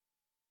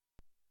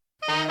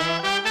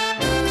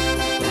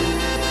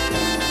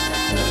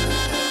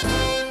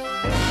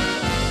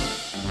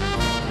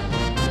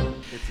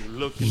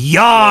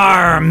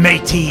Yar,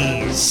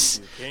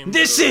 mateys!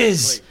 This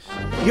is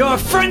your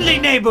friendly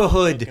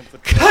neighborhood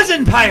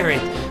cousin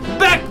pirate,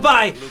 backed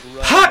by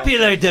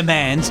popular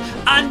demands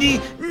on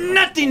the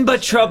Nothing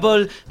But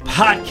Trouble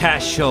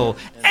podcast show.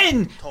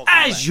 And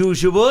as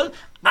usual,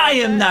 I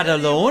am not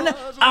alone.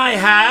 I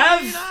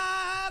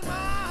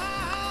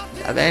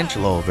have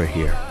Angelo over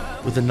here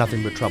with the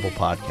Nothing But Trouble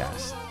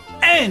podcast.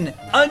 And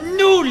a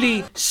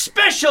newly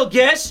special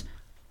guest,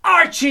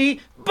 Archie,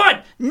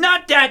 but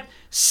not that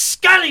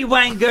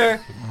scallywanger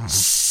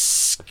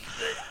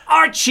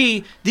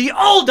Archie, the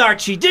old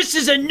Archie. This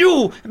is a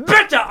new,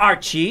 better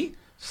Archie.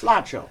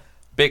 Slacho.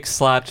 Big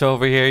Slotch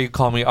over here. You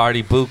call me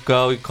Artie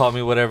Bucco. You call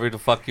me whatever the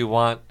fuck you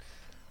want.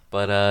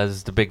 But this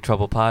is the Big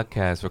Trouble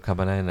podcast. We're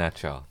coming in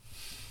at y'all.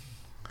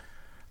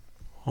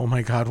 Oh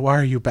my God, why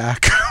are you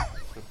back?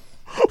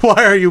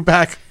 Why are you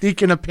back?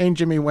 Deacon of Pain,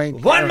 Jimmy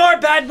Wayne. One more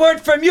bad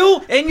word from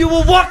you, and you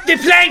will walk the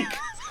plank.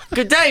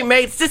 Good day,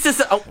 mates. This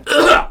is...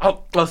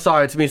 Oh,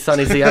 sorry. It's me,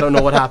 Sonny Z. I don't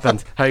know what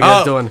happened. How you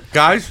guys doing?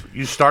 Guys,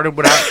 you started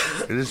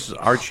without... This is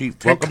Archie.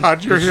 Welcome.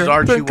 God you're this here. is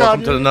Archie. Thank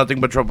Welcome God to the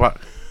Nothing But Trouble.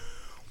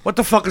 What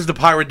the fuck is the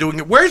pirate doing?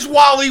 Where's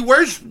Wally?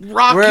 Where's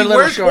Rocky? We're a little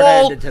Where's Walt?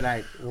 short-handed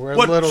tonight. We're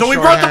What? a little So we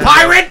brought the short-handed.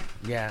 pirate?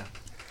 Yeah.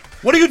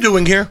 What are you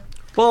doing here?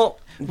 Well,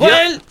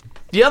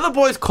 the other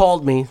boys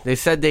called me. They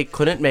said they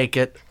couldn't make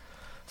it.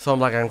 So I'm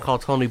like, I can call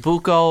Tony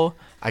Bucco.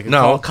 I can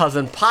call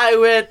Cousin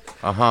Pirate.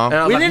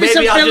 Uh-huh. We need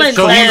some fill-in.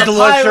 So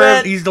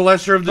he's the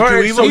lesser of the two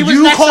evils? So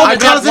you called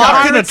Cousin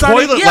locked in a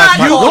Pirate? toilet Yeah, last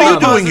I night. called What are you him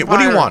doing Cousin here? What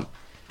do you Pirate. want?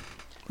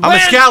 I'm a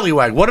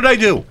scallywag. What did I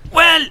do?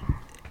 Well,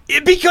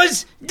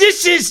 because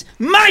this is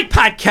my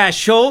podcast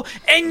show,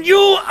 and you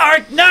are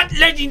not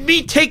letting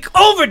me take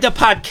over the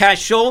podcast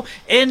show,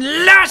 and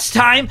last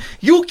time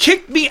you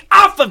kicked me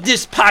off of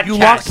this podcast. You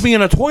locked me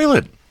in a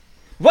toilet.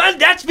 Well,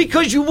 that's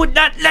because you would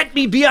not let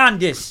me be on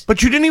this.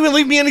 But you didn't even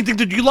leave me anything.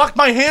 Did you lock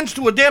my hands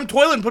to a damn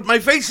toilet and put my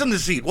face in the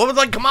seat? What was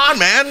like? Come on,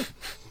 man.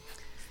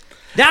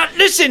 Now,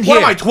 listen here.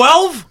 What am I,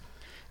 12?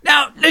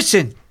 Now,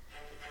 listen.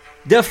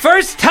 The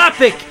first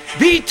topic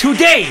be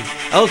today,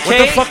 okay? What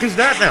the fuck is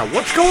that now?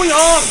 What's going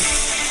on?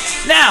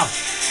 Now,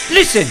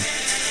 listen.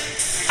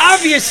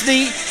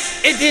 Obviously,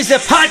 it is a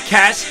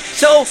podcast,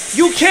 so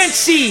you can't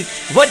see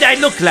what I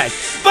look like.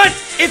 But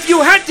if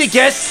you had to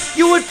guess,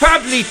 you would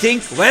probably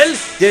think, well,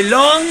 the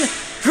long,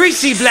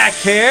 greasy black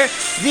hair,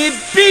 the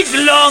big,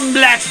 long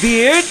black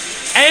beard,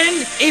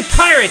 and a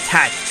pirate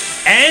hat,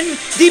 and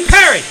the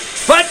parrot.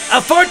 But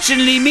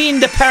unfortunately, me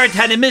and the parrot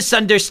had a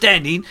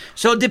misunderstanding,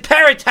 so the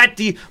parrot had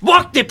to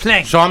walk the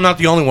plank. So I'm not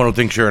the only one who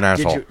thinks you're an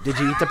asshole. Did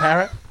you eat the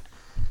parrot?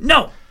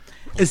 No.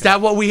 Is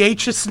that what we ate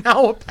just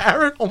now, a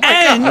parrot? Oh my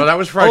And- God. No, that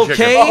was fried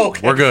chicken. Okay.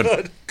 Okay, We're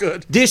good.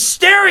 Good. The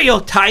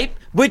stereotype,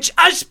 which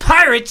us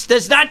pirates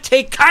does not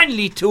take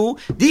kindly to,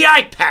 the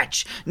eye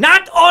patch.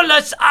 Not all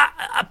us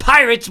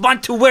pirates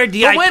want to wear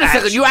the eye But wait a patch.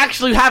 second. You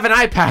actually have an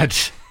eye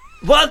patch.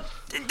 Well,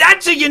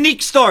 that's a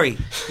unique story.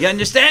 You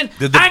understand?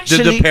 Did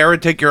the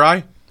parrot take your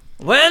eye?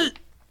 Well,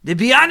 to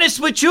be honest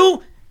with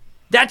you,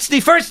 that's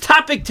the first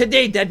topic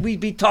today that we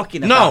be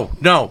talking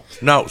about. No.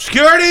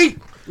 Security!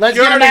 Let's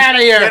get him out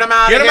of here. Get him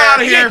out Get him out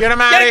of here. Get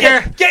him out of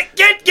here.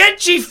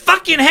 Get your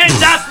fucking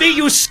hands off me,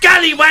 you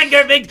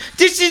scallywanger!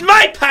 This is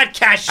my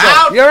podcast show.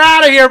 Out. You're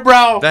out of here,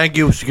 bro. Thank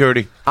you,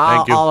 security.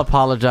 Thank you. I'll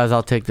apologize.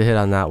 I'll take the hit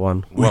on that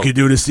one. We could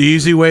do this the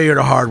easy way or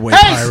the hard way,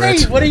 Hey, pirate.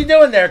 Steve, what are you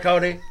doing there,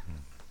 Cody?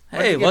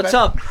 Hey, what's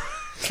up?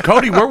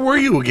 Cody, where were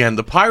you again?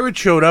 The pirate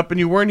showed up and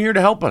you weren't here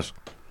to help us.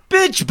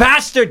 Bitch,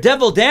 bastard,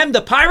 devil damn,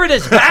 the pirate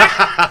is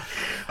back.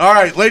 All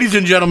right, ladies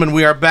and gentlemen,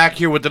 we are back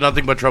here with the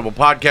Nothing But Trouble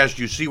podcast.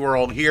 You see we're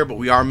all here, but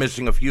we are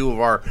missing a few of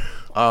our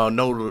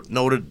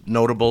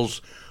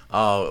notables.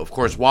 Of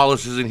course,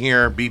 Wallace is in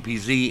here,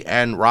 BPZ,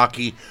 and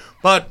Rocky.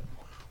 But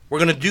we're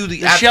going to do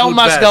the absolute show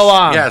must best. go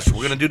on. Yes, we're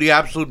going to do the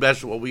absolute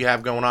best of what we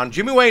have going on.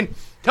 Jimmy Wayne,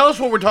 tell us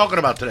what we're talking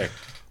about today.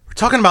 We're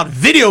talking about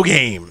video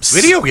games.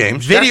 Video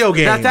games? Video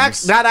games.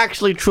 That's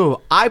actually true.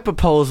 I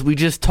propose we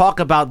just talk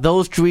about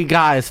those three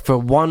guys for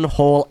one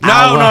whole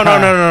hour.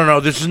 No.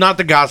 This is not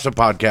the gossip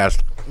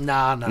podcast.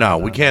 No,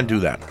 we can't do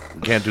that.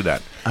 We can't do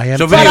that. I am,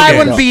 So but video I games.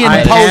 wouldn't be I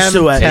opposed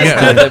am to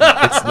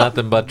it. It's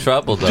nothing but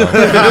trouble, though.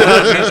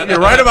 You're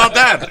right about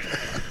that.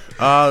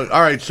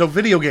 All right, so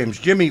video games.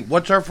 Jimmy,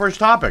 what's our first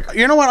topic?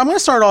 You know what? I'm going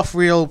to start off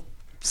real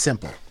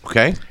simple.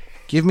 Okay.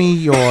 Give me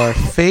your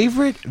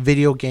favorite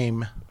video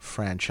game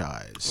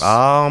franchise.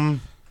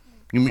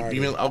 You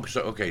mean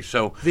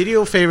so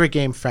Video favorite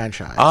game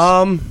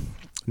franchise.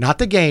 Not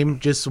the game,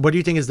 just what do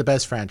you think is the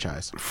best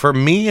franchise? for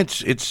me it's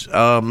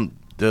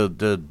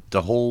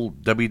the whole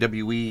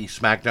WWE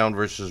SmackDown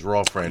versus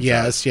Raw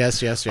franchise.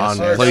 Yes.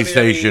 On Or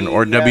PlayStation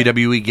or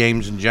WWE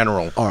games in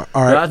general. all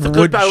right. That's a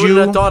good pick. I wouldn't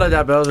have thought of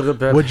that, but that was a good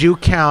pick. Would you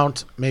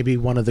count maybe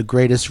one of the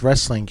greatest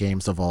wrestling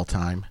games of all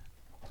time,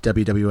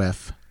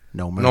 WWF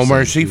No Mercy. No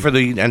Mercy for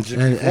the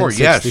N64.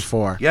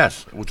 N64.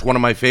 Yes. It's one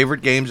of my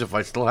favorite games. If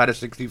I still had a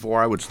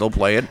 64, I would still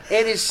play it.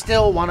 It is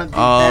still one of the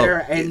better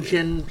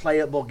engine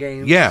playable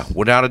games. Yeah,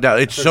 without a doubt.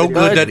 It's so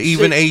good that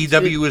even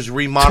AEW is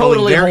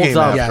remodeling their game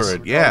after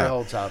it. Yeah. Totally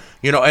holds up.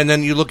 You know, and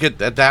then you look at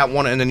that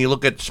one, and then you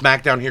look at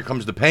SmackDown Here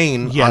Comes the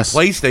Pain on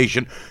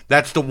PlayStation.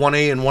 That's the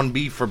 1A and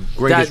 1B for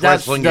greatest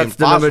wrestling games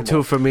possible. That's the number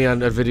 2 for me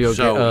on a video game.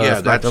 So,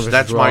 yeah,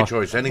 that's my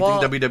choice. Anything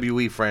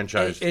WWE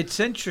franchise. It's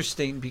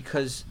interesting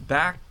because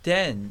back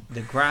then,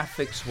 the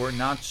graphics were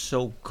not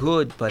so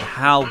good, but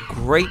how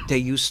great they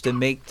used to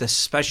make the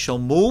special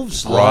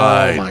moves look.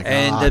 Right. Oh my God.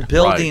 And the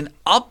building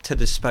up to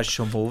the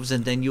special moves,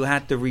 and then you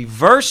had the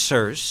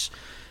reversers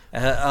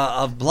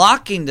of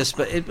blocking this,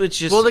 but it was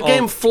just... Well, the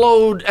game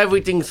flowed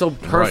everything so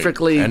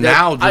perfectly. Right. And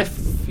now...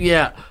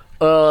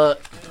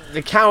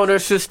 the counter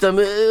system,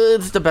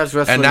 it's the best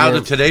wrestling And now game.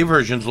 the today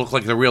versions look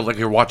like they're real, like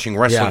you're watching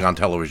wrestling on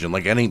television,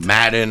 like any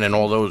Madden and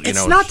all those,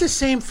 It's not the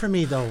same for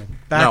me, though,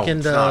 back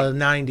in the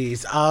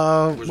 90s.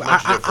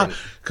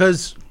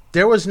 Because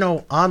there was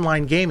no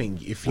online gaming.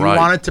 If you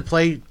wanted to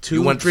play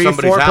 2, 3,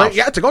 4,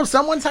 you had to go to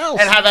someone's house.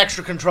 And have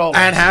extra controllers.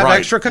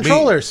 Extra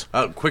controllers.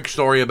 Quick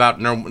story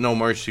about No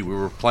Mercy. We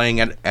were playing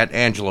at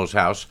Angelo's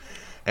house,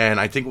 and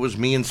I think it was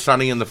me and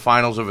Sonny in the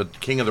finals of a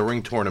King of the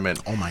Ring tournament.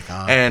 Oh, my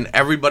God. And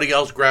everybody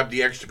else grabbed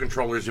the extra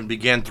controllers and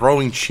began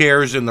throwing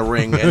chairs in the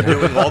ring and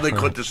doing all they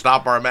could to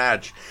stop our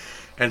match.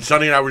 And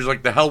Sonny and I were just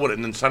like, the hell with it.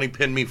 And then Sonny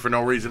pinned me for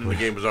no reason, and the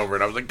game was over.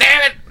 And I was like,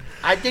 damn it!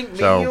 I think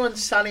you and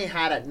Sonny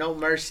had at No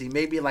Mercy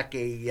maybe like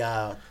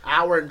a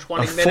hour and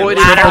 20 minutes. 40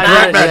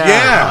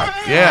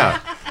 Yeah.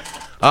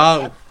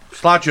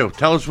 Slacho,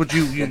 tell us what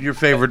your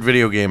favorite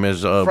video game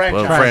is.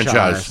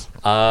 Franchise.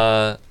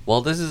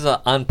 Well, this is an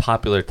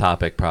unpopular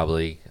topic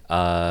probably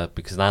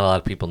because not a lot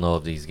of people know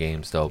of these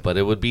games though. But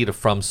it would be the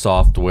From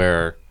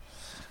Software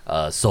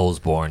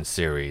Soulsborne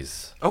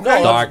series.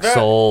 Okay. Dark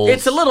Souls.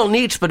 It's a little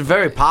niche, but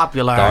very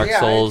popular. Dark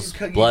Souls,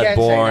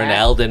 Bloodborne,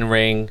 Elden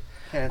Ring.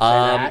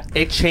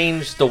 It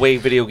changed the way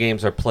video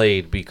games are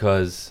played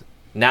because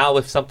now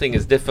if something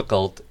is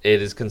difficult,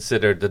 it is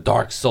considered the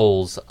Dark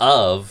Souls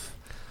of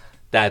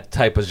that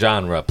type of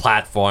genre,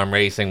 platform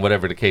racing,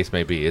 whatever the case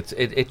may be.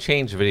 It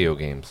changed video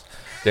games.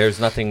 There's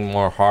nothing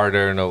more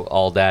harder and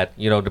all that,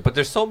 but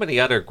there's so many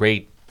other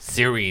great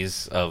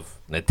series of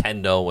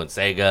Nintendo and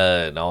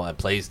Sega and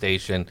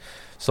PlayStation,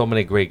 so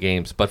many great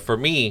games. But for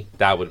me,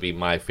 that would be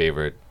my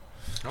favorite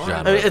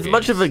genre. As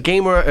much of a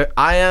gamer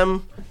I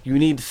am, you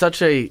need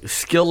such a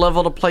skill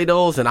level to play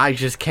those, and I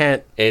just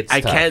can't. I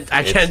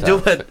can't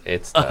do it.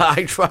 It's tough.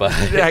 I try. But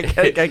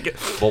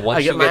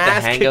once you get the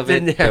hang of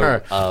it,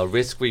 the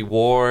risk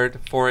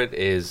reward for it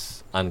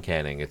is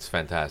uncanny. It's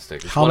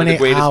fantastic. It's How many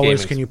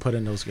hours can you put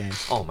in those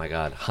games? Oh my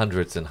God,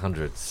 hundreds and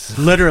hundreds.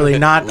 Literally,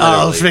 not.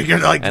 I was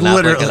figuring like and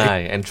literally.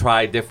 And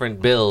try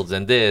different builds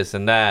and this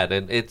and that,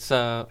 and it's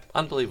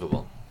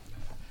unbelievable.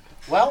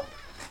 Well,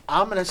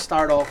 I'm going to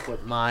start off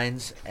with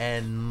mines,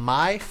 and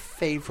my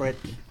favorite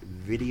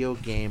video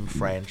game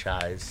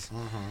franchise,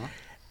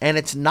 and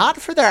it's not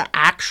for their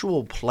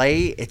actual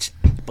play, it's,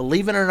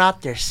 believe it or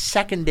not, their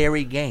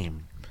secondary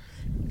game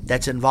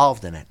that's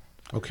involved in it.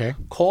 Okay.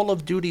 Call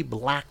of Duty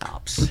Black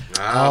Ops.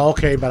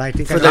 Okay, but I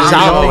think for the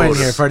zombies.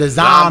 In here for the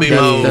zombie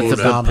mode. That's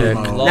a zombie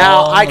mode.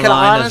 Now,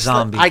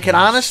 I can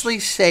honestly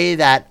say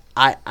that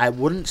I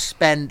wouldn't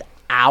spend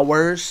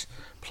hours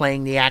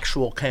playing the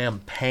actual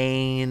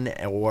campaign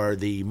or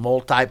the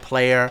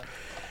multiplayer,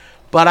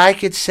 but I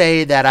could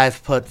say that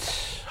I've put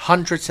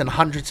hundreds and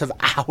hundreds of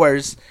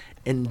hours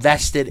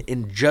invested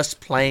in just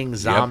playing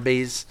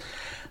zombies. Yep.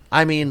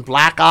 I mean,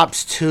 Black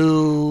Ops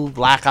 2,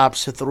 Black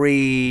Ops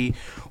 3,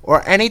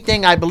 or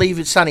anything. I believe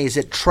it's Sonny. Is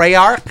it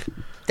Treyarch?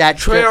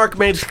 Treyarch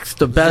makes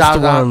the best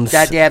ones.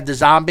 That they have the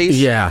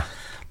zombies? Yeah.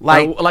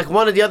 Like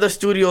one of the other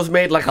studios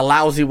made like a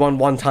lousy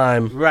one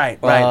time. Right.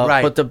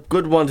 But the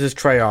good ones is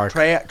Treyarch.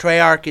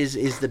 Treyarch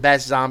is the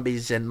best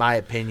zombies in my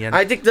opinion.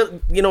 I think that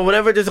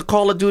whenever there's a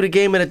Call of Duty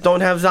game and it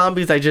don't have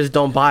zombies, I just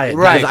don't buy it.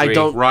 Right.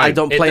 I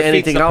don't play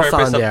anything else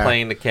on there. Of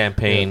playing the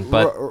campaign,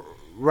 but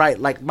right.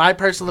 Like my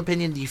personal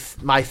opinion,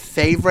 my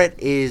favorite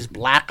is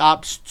Black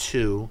Ops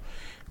 2,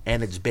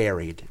 and it's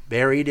Buried.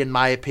 Buried, in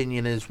my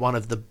opinion, is one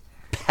of the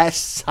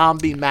best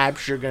zombie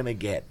maps you're gonna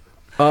get.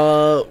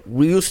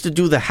 We used to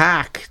do the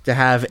hack to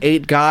have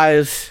 8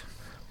 guys.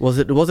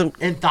 It wasn't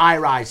in Thigh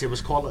Rise. It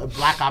was called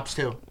Black Ops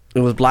 2. It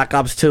was Black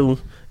Ops 2.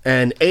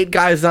 And 8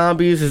 guy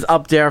zombies is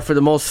up there for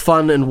the most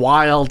fun and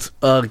wild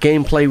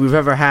gameplay we've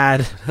ever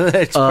had.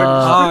 It's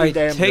pretty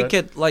damn take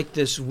good. It like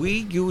this. We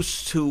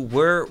used to,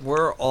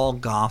 we're all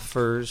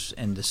golfers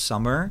in the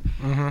summer,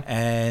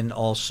 and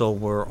also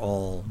we're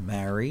all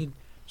married.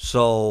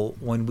 So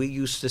when we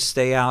used to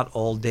stay out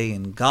all day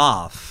in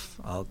golf,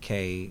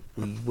 we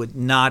would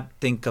not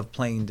think of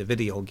playing the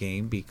video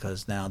game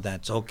because now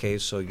that's okay.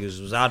 So you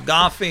was out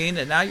golfing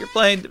and now you're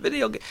playing the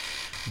video game.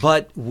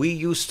 But we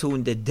used to,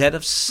 in the dead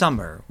of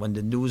summer, when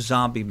the new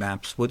zombie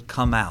maps would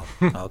come out,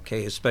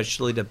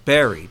 especially the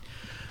Buried,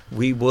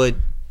 we would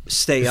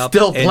stay up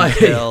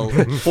until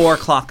 4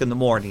 o'clock in the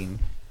morning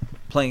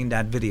playing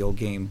that video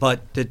game.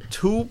 But the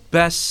two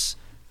best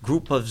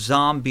group of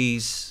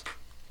zombies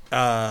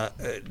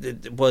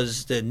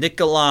was the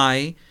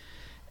Nikolai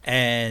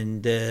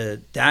and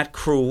that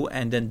crew,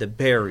 and then the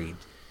Buried.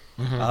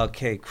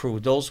 Okay, crew.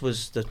 Those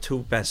was the two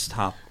best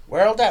top.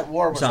 World at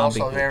War was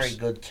also groups. very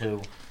good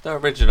too. The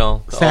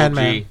original, the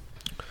Sandman.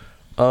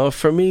 OG.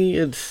 For me,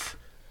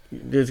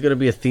 there's gonna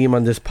be a theme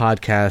on this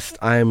podcast.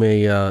 I'm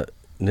a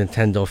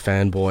Nintendo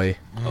fanboy.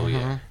 Oh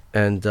yeah.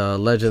 And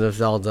Legend of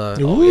Zelda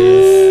is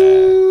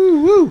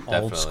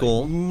old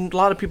school. A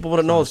lot of people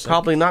want to know it's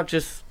probably not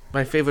just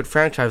my favorite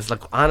franchise.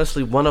 Like,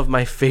 honestly, one of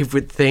my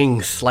favorite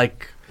things.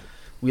 Like,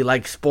 we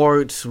like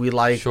sports, we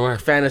like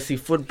fantasy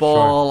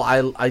football.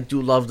 I do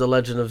love the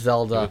Legend of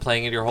Zelda. You've been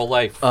playing it your whole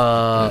life.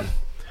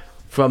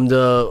 From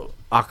the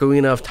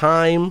Ocarina of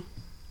Time,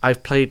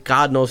 I've played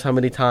God knows how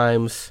many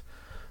times.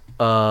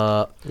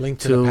 Link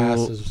to the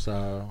Past is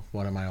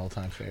one of my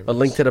all-time favorites. A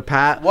Link to the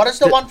Past. What is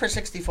the one for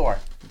 64?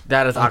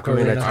 That is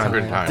Ocarina of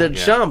Time. The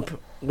jump,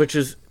 which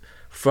is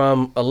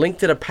from A Link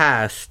to the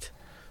Past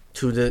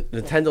to the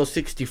Nintendo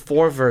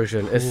 64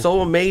 version, is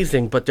so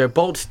amazing, but they're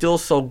both still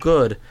so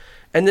good.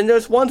 And then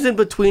there's ones in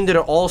between that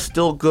are all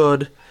still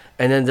good,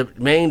 and then the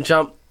main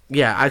jump,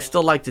 yeah, I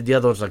still liked the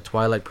other ones like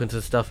Twilight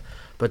Princess stuff,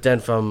 but then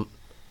from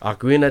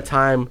Ocarina of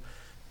Time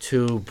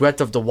to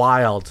Breath of the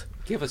Wild.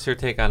 Give us your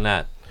take on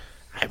that.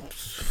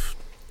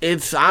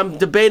 I'm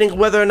debating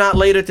whether or not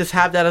later to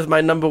have that as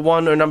my number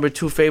 1 or number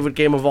 2 favorite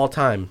game of all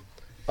time.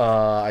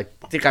 I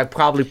think I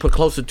probably put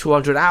close to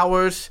 200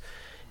 hours.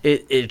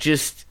 It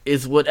just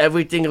is what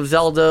everything of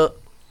Zelda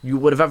you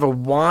would have ever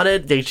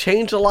wanted. They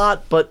change a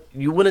lot, but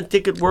you wouldn't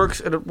think it works,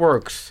 and it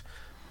works.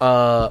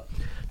 The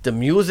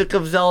music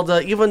of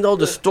Zelda, even though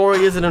the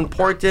story isn't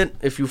important,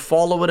 if you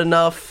follow it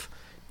enough,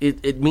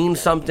 it means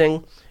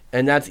something.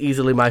 And that's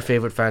easily my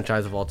favorite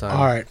franchise of all time.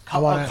 All right.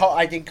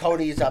 I think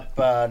Cody's up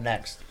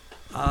next.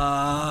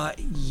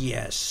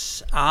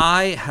 Yes.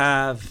 I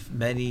have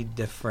many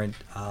different,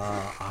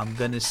 I'm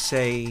going to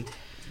say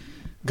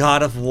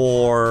God of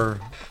War,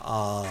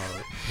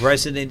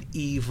 Resident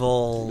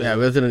Evil. Yeah,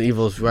 Resident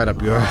Evil is right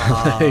up your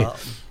alley.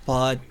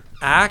 But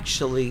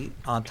actually,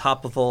 on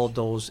top of all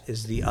those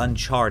is the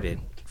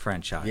Uncharted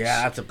franchise.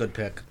 Yeah, that's a good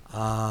pick.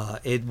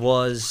 It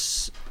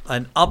was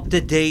an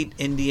up-to-date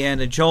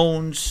Indiana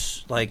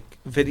Jones, like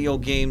video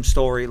game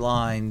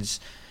storylines.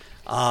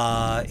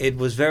 It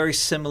was very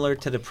similar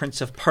to the Prince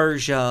of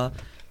Persia,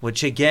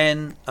 which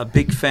again, a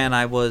big fan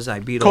I was. I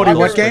beat Cody, all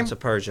what the game? Prince of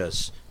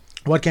Persias.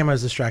 What game I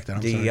was distracted?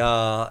 I'm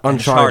sorry.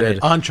 Uncharted.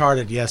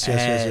 Uncharted, yes.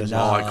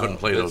 I couldn't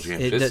play those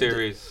games. This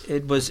series.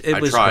 It was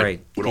tried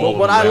great. But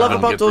what I love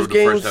about those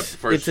games,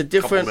 it's a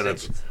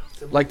different.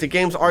 Like the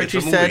games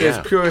Archie said is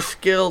pure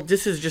skill.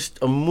 This is just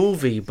a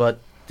movie, but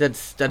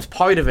that's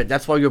part of it.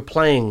 That's why you're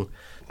playing.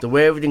 The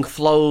way everything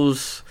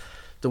flows,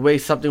 the way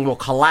something will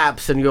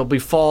collapse and you'll be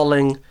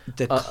falling.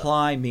 The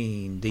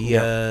climbing,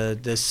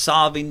 the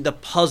solving the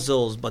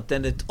puzzles, but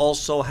then it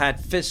also had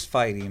fist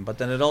fighting, but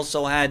then it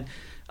also had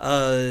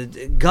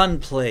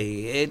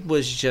gunplay. It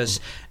was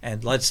just,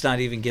 and let's not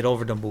even get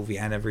over the movie.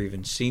 I never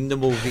even seen the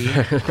movie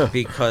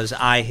because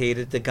I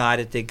hated the guy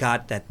that they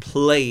got that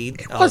played.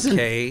 It wasn't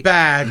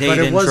bad, Nathan but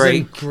it wasn't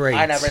Drake. great.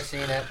 I never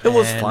seen it. It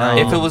was fine.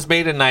 If it was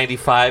made in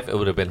 '95, it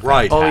would have been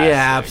right. Oh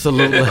yeah,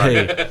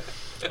 absolutely.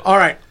 All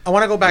right, I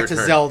want to go back to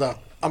Zelda.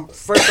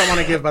 First, I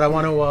want to give, but I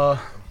want to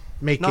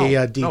make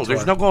a detour. No,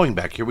 there's no going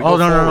back. Here we go.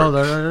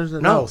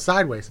 No,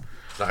 sideways.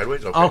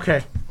 Sideways?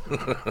 Okay.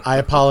 I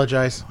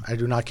apologize. I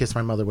do not kiss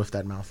my mother with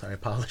that mouth. I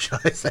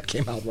apologize. That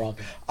came out wrong.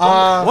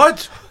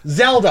 What?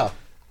 Zelda.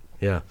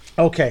 Yeah.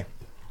 Okay.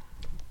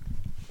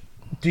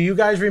 Do you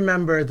guys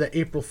remember the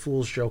April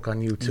Fool's joke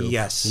on YouTube?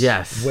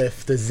 Yes.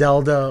 With the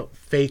Zelda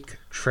fake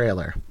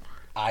trailer.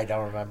 I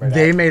don't remember that.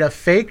 They made a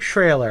fake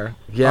trailer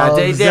of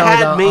they Zelda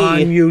had me on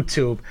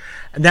YouTube.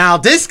 Now,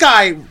 this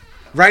guy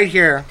right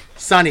here,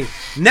 Sonny,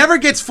 never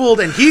gets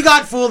fooled, and he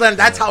got fooled, and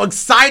that's how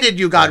excited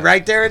you got.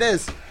 Right there it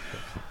is.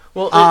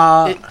 Well,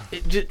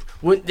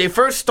 when they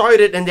first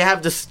started and they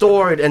have the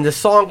story and the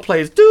song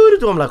plays,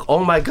 I'm like,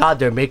 oh my god,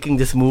 they're making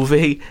this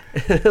movie.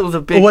 It was a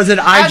big. Was it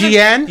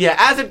IGN?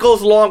 As it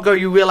goes longer,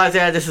 you realize,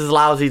 this is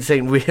lousy. This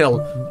ain't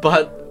real.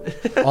 But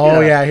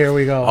here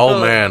we go.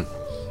 Oh man,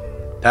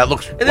 that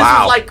looks. And this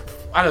was like,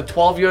 I don't know,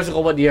 12 years ago.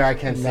 What year? I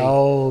can't say.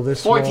 No,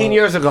 this 14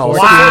 years ago.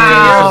 14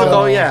 years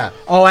ago. Yeah.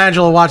 Oh,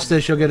 Angela, watch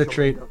this. You'll get a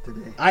treat.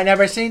 I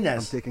never seen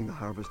this. I'm taking the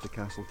harvest to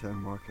Castletown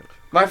Market.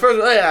 My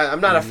first, I'm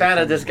not a fan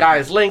of this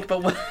guy's Link,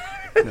 but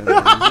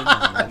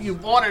You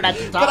bought it at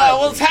the time. But I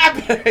was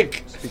happening.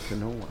 Speak to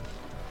no one.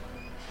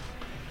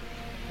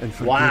 And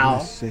for Wow.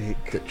 goodness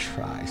sake, The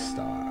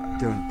TriStar.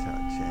 don't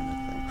touch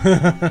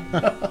anything.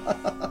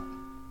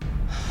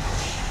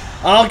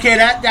 Okay,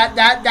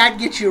 that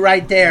gets you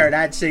right there.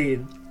 That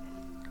scene.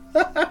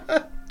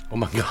 Oh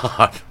my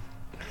god.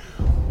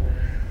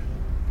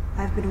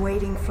 I've been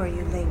waiting for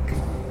you, Link.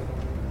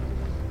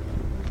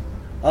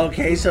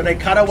 Okay, so they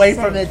cut away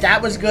from it.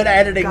 That was good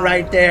editing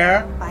right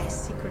there. By a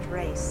secret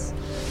race.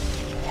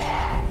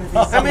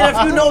 I mean,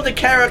 if you know the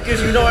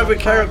characters, you know every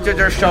character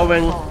they're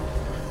showing.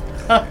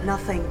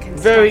 Nothing can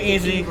Very stop the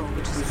easy. evil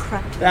which has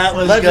crept That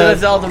was Legend good. of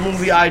Zelda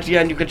movie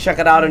IGN. You can check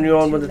it out on your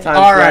own when the time's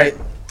All right.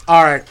 right.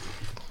 All right.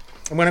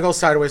 I'm going to go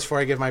sideways before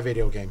I give my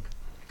video game.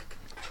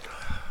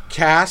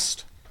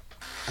 Cast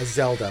a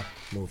Zelda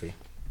movie.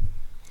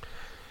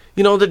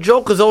 You know, the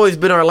joke has always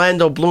been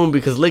Orlando Bloom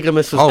because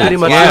Ligamus was Oh, pretty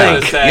much yeah.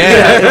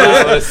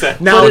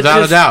 Link. Now,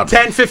 Without a doubt.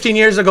 10, 15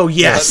 years ago,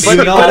 yes. But,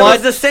 You know but it what?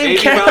 was the same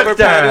Maybe Robert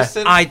character.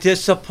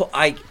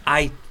 Pattinson?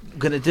 I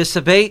gonna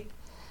disabate.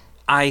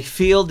 I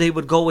feel they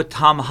would go with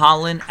Tom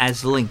Holland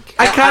as Link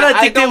I kind of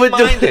think they don't would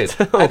do mind it.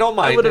 I don't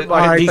mind wouldn't it.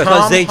 mind All right, because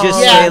Tom they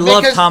just Holland. they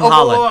love Tom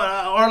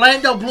Holland.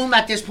 Orlando Bloom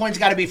at this point's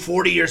got to be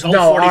 40 years old, No,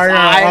 all 45.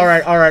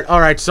 right,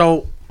 all right.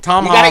 So,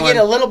 Tom You got to Holland,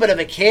 get a little bit of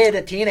a kid,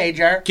 a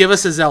teenager. give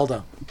us a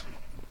Zelda.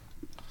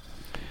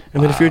 I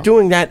mean, if you're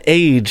doing that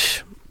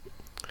age,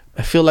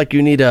 I feel like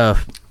you need a...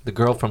 The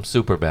girl from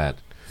Superbad.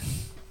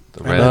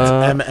 The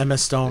red. Emma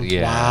Stone.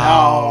 Yeah.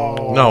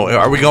 Wow. No,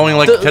 are we going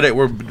like today?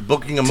 We're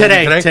booking a movie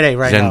today? Today,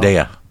 right now.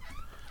 Zendaya.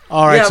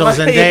 All right, Yeah, so but-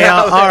 Zendaya.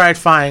 yeah, all right,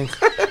 fine.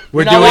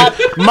 We're You know doing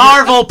what?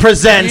 Marvel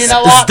presents You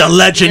know what? The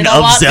Legend You know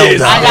of what?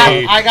 Zelda.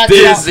 I got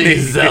Disney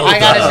Zelda. I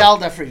got a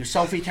Zelda for you,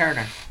 Sophie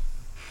Turner.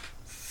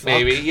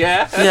 Maybe,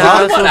 yeah. Yeah,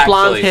 That's some one,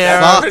 blonde actually. hair.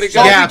 That's pretty good.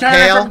 Sophie Yeah, Turner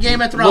pale. from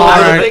Game of Thrones. Well, I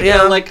was Alright. thinking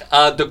Yeah.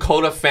 like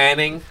Dakota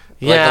Fanning,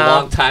 like a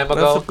long time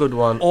ago. That's a good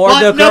one. Or But-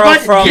 the no, girl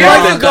but from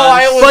years ago,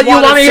 I always But you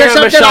wanted wanna hear Sarah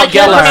something? Michelle I can't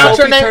Gellar. pronounce What's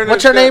her Sophie name? Turner's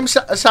What's her good. name,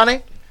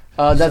 Sonny?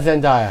 That's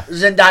Zendaya.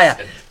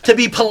 Zendaya. To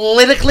be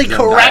politically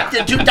correct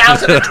in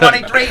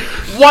 2023.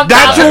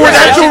 That's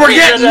what we're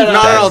getting.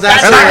 No,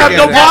 that's And I have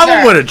no That's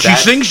problem with it. She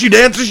sings, she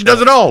dances, she does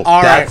it all.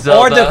 All right. That's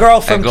or the Zelda, girl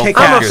from and go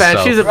Kick-Ass. I'm fuck a fan.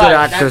 yourself. She's a good Right,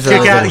 actress.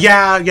 that's-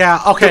 Yeah.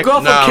 Okay. The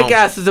girl No. from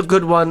Kick-Ass is a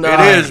good one. It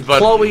is, but-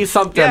 Chloe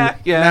something.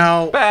 Yeah.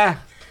 Now, Bah.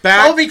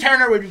 back. Sophie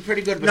Turner would be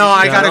pretty good. No,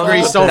 I gotta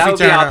agree. That Sophie would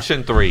be Turner.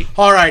 option 3.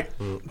 All right,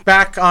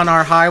 back on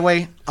our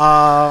highway.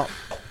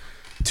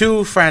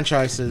 2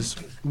 franchises,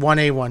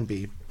 1A,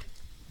 1B.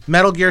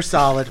 Metal Gear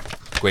Solid.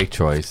 Great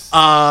choice.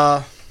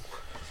 Great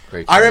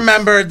choice. I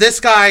remember this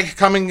guy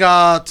coming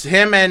to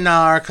him and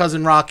our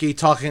cousin Rocky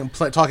talking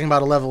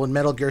about a level in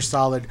Metal Gear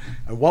Solid.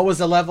 And what was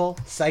the level?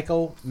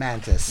 Psycho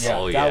Mantis.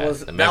 Oh, that yeah, was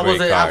the that memory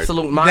was an card.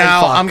 absolute mind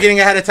Now, fuck. I'm getting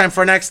ahead of time for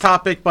our next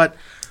topic, but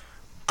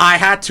I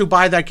had to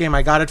buy that game.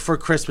 I got it for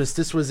Christmas.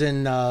 This was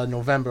in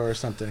November or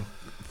something.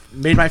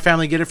 Made my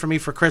family get it for me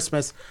for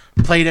Christmas.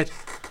 Played it.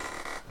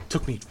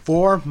 Took me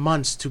 4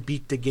 months to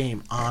beat the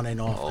game on and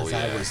off because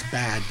I was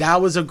bad. That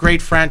was a great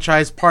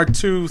franchise. Part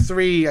 2,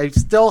 3. I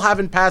still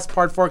haven't passed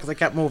part 4 because I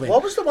kept moving.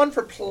 What was the one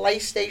for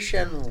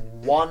PlayStation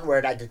 1 where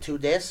it had the 2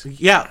 discs?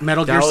 Yeah,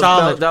 Metal Gear was-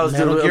 Solid. that was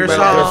Metal the- Gear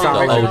Metal Gear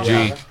Solid. Solid.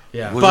 OG.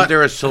 yeah. Wasn't But-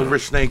 there a Silver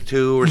Snake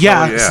too? Or Yeah,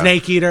 something?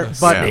 Snake Eater.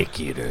 But Snake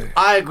Eater.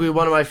 I agree.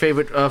 One of my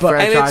favorite And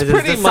franchises. it's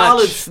pretty the much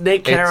solid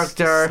Snake it's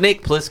character.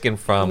 Snake Plissken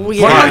from.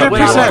 Yeah,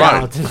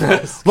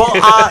 100%. Well,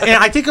 and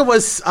I think it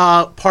was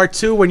part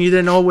 2 when you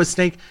didn't know it was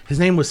Snake. His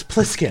name was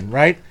Pliskin,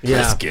 right?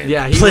 Yeah,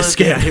 yeah. He Pliskin. Was,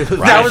 yeah, he was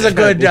That was a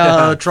good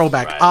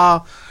throwback.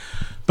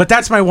 But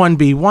that's my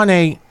 1B.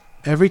 1A,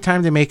 every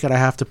time they make it, I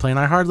have to play. And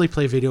I hardly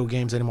play video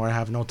games anymore. I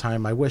have no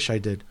time. I wish I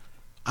did.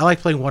 I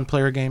like playing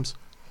one-player games.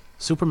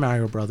 Super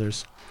Mario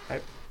Brothers.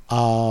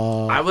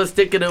 I was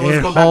thinking it was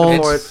It going back and holds-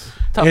 forth.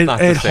 Tough not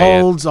to It say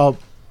holds a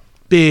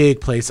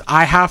big place.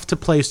 I have to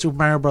play Super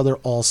Mario Brothers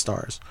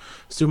All-Stars,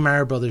 Super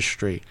Mario Brothers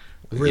 3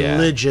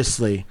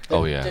 religiously.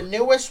 Oh yeah. The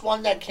newest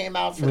one that came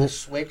out for the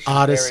Switch. is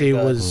Odyssey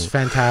very good. was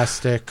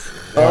fantastic.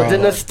 The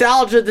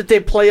nostalgia that they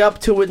play up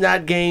to in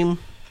that game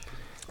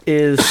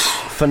is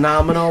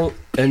phenomenal,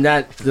 and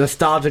that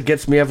nostalgia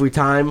gets me every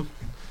time.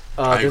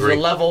 There's agree. a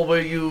level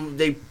where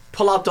they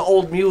pull out the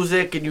old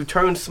music and you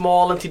turn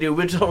small into the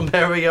original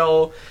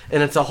Mario,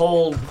 and it's a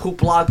whole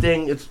hoopla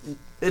thing.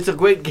 It's a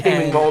great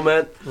gaming And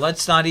moment.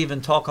 Let's not even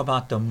talk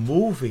about the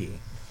movie.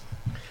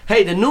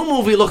 Hey, the new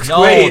movie looks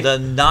No, great. the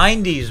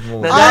 90s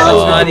movie. Oh,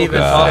 Let's not even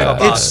God. talk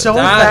about It's so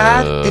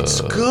that. bad.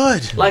 It's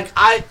good. Like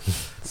I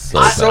So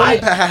I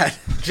bad.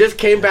 just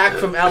came back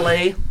from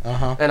LA,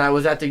 Uh-huh. and I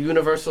was at the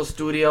Universal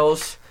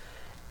Studios,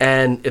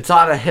 and it's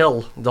on a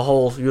hill, the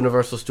whole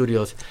Universal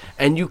Studios,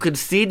 and you could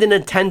see the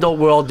Nintendo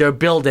world they're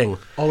building.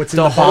 Oh, it's in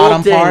the the whole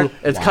bottom thing. part?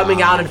 It's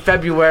coming out in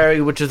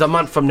February, which is a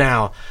month from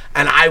now,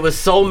 and I was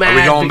so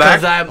mad going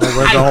because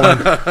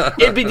back?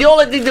 it'd be the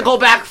only thing to go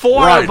back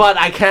for, Right. but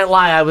I can't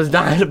lie, I was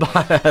dying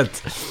about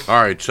it.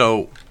 All right,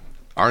 so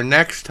our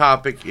next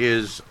topic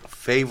is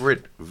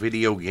favorite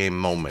video game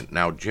moment.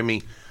 Now,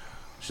 Jimmy,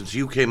 since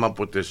you came up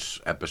with this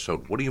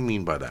episode, what do you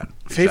mean by that?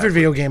 Favorite exactly?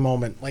 video game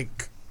moment,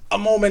 like a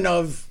moment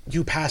of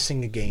you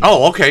passing a game.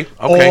 Oh, okay,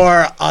 okay.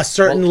 Or a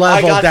certain Well, I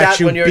level got that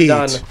you when you're beat.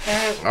 done.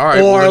 All right,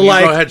 Or well, then you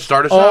like, go ahead,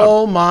 start us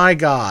oh out. my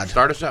God.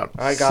 Start us out.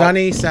 I got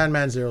Sunny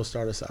Sandman Zero,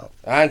 start us out.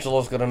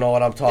 Angelo's gonna know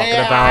what I'm talking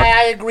Yeah, about.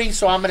 I agree,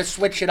 so I'm going to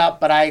switch it up,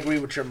 but I agree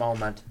with your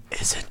moment.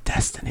 Is it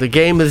Destiny? The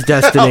game is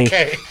Destiny.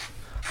 Okay.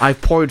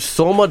 I've poured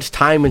so much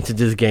time into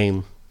this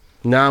game.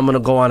 Now I'm going to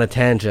go on a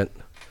tangent.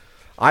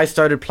 I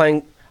started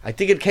playing, I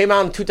think it came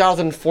out in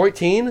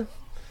 2014.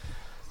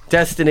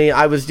 Destiny.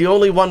 I was the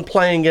only one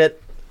playing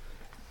it.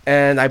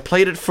 And I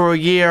played it for a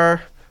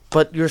year.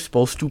 but you're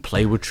supposed to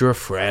play with your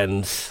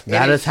friends.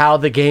 That is how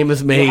the game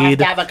is made. You have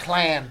to have a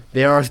clan.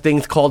 There are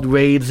things called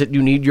raids that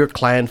you need your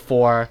clan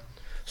for.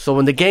 So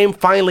when the game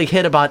finally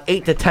hit about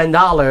 $8 to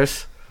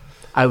 $10,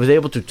 I was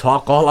able to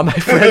talk all of my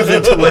friends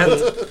into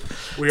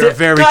it. We are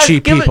very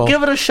cheap people.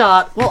 Give it a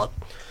shot. Well,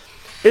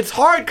 it's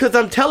hard because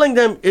I'm telling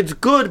them it's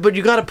good, but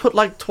you got to put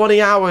like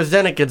 20 hours,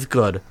 then it gets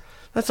good.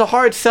 That's a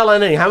hard sell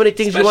on anything. How many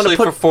things you want to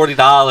put? Especially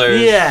for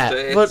 $40. Yeah.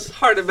 It's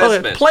hard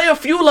investment. Okay, play a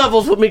few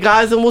levels with me,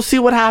 guys, and we'll see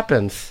what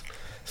happens.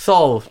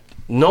 So,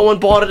 no one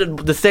bought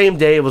it the same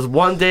day. It was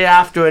one day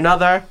after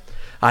another.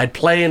 I'd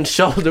play and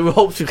show the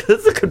ropes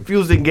because it's a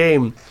confusing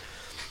game.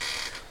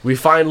 We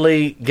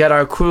finally get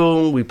our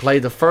crew. We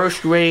played the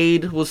first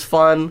raid. It was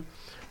fun.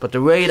 But the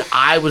raid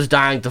I was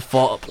dying to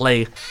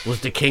play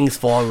was the King's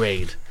Fall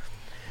raid.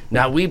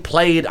 Now, we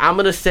played, I'm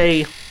going to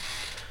say,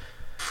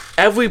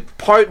 every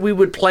part we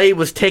would play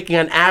was taking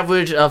an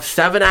average of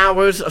 7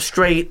 hours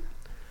straight.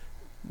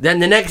 Then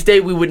the next day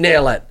we would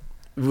nail it.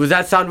 Does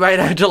that sound right,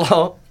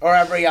 Angelo? Or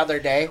every other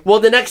day. Well,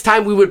 the next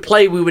time we would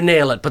play, we would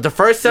nail it. But the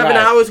first 7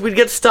 hours, we'd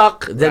get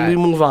stuck. Then we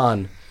move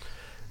on.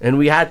 And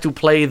we had to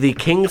play the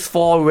King's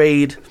Fall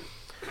raid.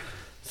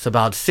 It's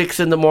about 6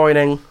 in the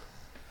morning.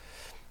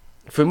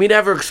 For me to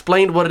ever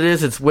explain what it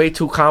is, it's way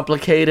too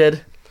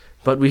complicated.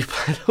 But we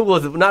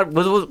was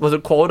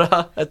it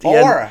Quota at the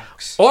end?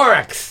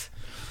 Oryx.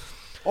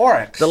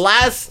 The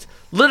last,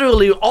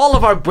 literally, all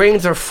of our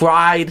brains are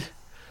fried.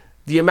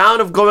 The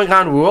amount of going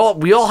on,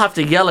 we all have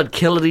to yell and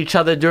kill at each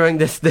other during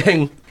this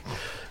thing.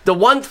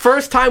 The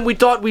first time we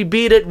thought we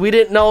beat it, we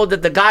didn't know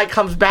that the guy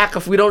comes back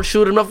if we don't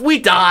shoot him enough. We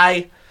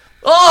die.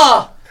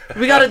 Oh,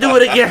 we got to do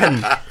it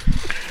again.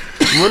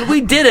 When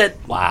we did it,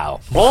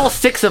 wow! All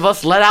 6 of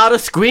us let out a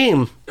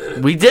scream.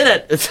 We did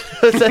it,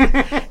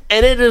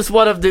 and it is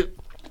one of the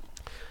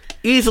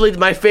easily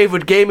my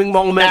favorite gaming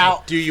moment.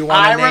 Now, do you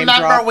want to name drop?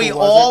 I remember we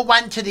all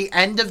went to the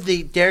end of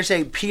there's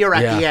a pier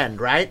at the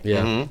end, right?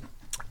 Yeah. Mm-hmm.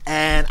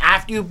 And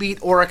after you beat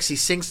Oryx, he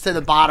sinks to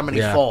the bottom and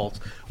he falls.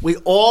 We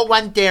all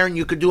went there, and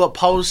you could do a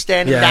pose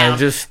standing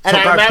down. And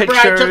I remember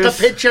I took a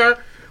picture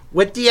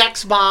with the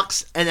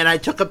Xbox, and then I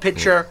took a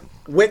picture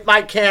with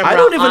my camera. I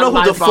don't even know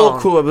who the phone. full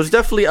crew was. It was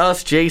definitely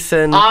us,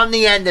 Jason. On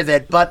the end of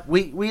it, but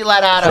we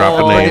let out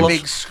a pretty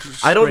big scream.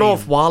 I don't know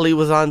if Wally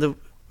was on the...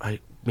 I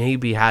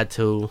maybe had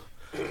to.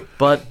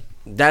 But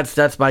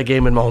that's my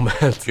gaming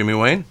moment. Jimmy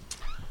Wayne?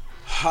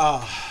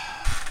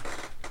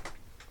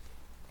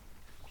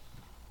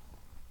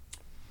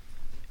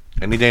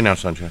 Any day now,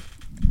 Sunshine.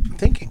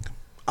 Thinking.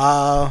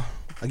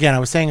 Again, I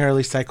was saying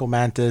early Psycho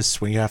Mantis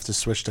when you have to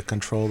switch the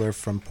controller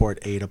from port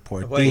A to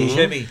port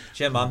D.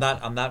 Jim, I'm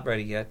not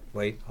ready yet.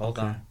 Wait, hold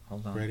on.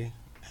 Ready?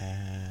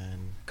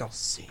 And go.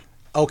 See.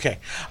 Okay.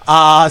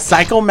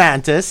 Psycho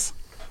Mantis.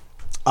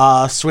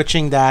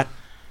 Switching that.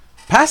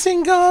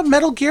 Passing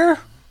Metal Gear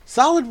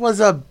Solid was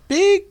a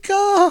big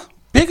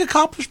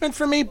accomplishment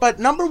for me. But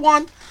number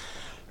one,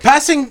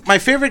 passing my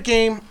favorite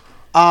game,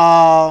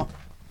 Super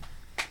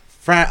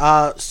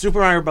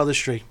Mario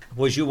Brothers 3.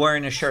 Was you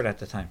wearing a shirt at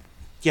the time?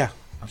 Yeah.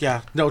 Okay.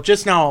 Yeah. No,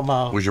 just now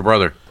I'm... Was your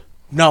brother?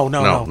 No.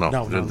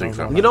 Didn't think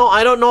so. You know,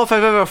 I don't know if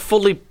I've ever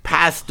fully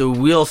passed the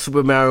real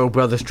Super Mario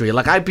Brothers 3.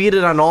 Like, I beat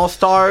it on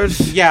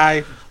All-Stars.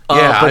 Yeah, but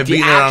I beat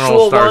it on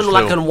All-Stars one,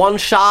 like in one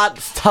shot,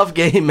 it's a tough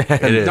game, man.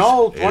 It is.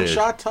 No, one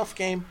shot, tough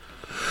game.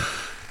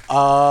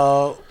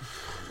 One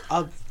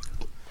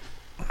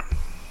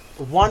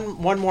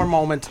more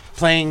moment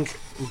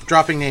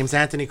dropping names.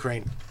 Anthony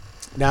Crane.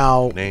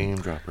 Now, name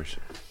droppers.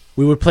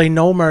 We would play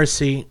No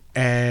Mercy,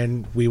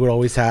 and we would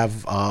always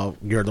have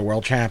you're the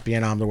world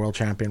champion, I'm the world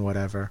champion,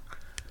 whatever.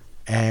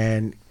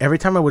 And every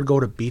time I would go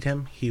to beat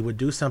him, he would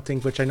do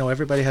something which I know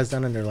everybody has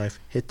done in their life: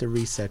 hit the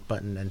reset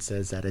button and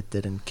says that it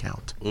didn't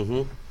count.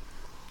 Mm-hmm.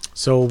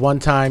 So one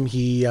time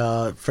he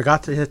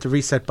forgot to hit the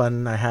reset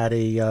button. I had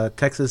a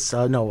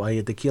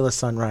Tequila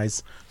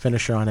Sunrise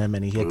finisher on him,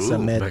 and he hit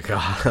submit. Oh my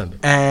God.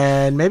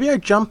 And maybe I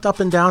jumped up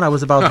and down. I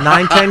was about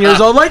 9-10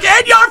 years old, like,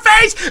 in your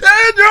face!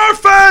 In your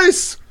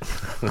face!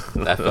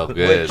 That felt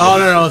good.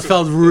 No, it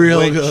felt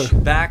real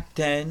good. Back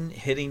then,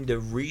 hitting the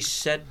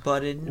reset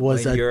button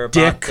was when a you're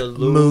about dick to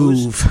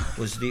lose move.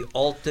 Was the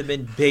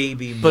ultimate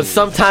baby move. But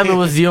sometimes it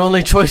was the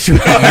only choice you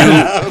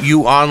had.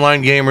 You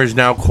online gamers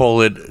now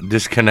call it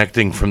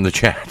disconnecting from the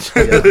chat.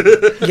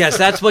 Yes,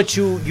 that's what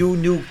you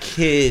new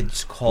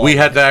kids call We it.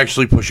 had to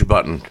actually push a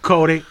button.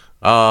 Cody.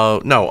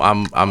 No,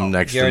 I'm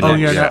next to you're you. next.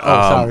 You're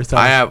not.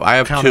 Sorry. I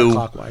have two.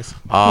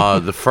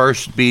 Counterclockwise. The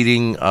first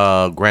beating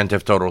Grand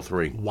Theft Auto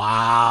 3.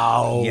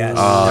 Wow. Yes.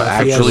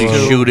 Actually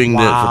PS2. shooting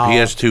for Wow.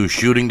 PS2,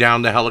 shooting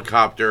down the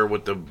helicopter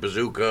with the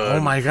bazooka. Oh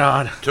my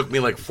God. Took me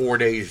like 4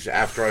 days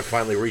after I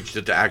finally reached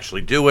it to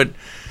actually do it,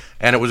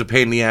 and it was a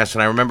pain in the ass.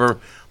 And I remember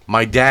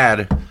my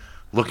dad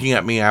looking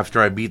at me after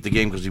I beat the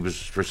game because he was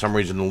for some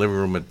reason in the living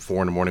room at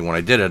 4 a.m. when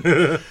I did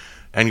it,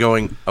 and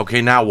going,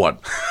 "Okay, now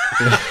what?"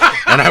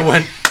 And I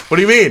went, "What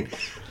do you mean?"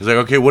 He's like,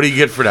 "Okay, what do you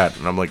get for that?"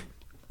 And I'm like,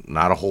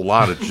 "Not a whole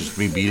lot. It's just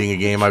me beating a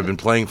game I've been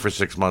playing for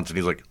 6 months." And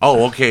he's like,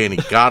 "Oh, okay." And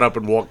he got up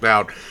and walked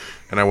out.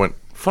 And I went,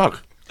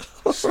 "Fuck.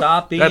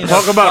 Stop being a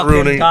Talk about fucking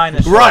ruining.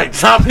 dinosaur. Right,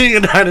 stop being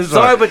a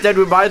dinosaur. Sorry, but that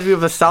reminds me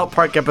of a South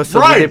Park episode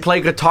where Right. they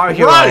play Guitar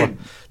Hero. Right.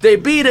 They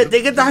beat it.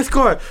 They get the high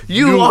score.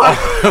 You are.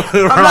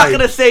 I'm not Right.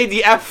 gonna say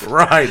the F.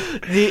 Right.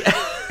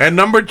 And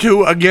number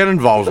 2 again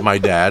involves my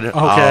dad.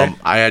 Okay.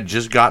 I had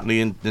just gotten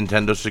the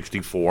Nintendo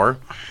 64,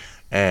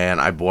 and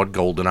I bought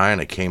GoldenEye,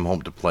 and I came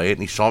home to play it,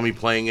 and he saw me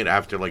playing it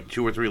after like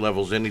 2 or 3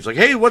 levels in. He's like,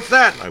 "Hey, what's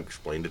that?" And I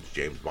explained it's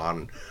James Bond.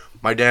 And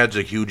my dad's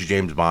a huge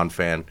James Bond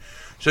fan,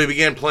 so he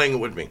began playing it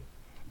with me.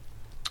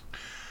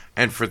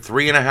 And for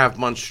 3.5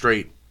 months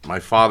straight, my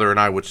father and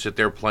I would sit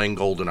there playing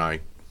GoldenEye.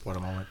 What a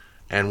moment.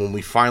 And when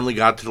we finally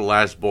got to the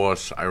last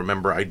boss, I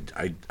remember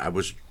I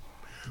was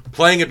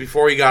playing it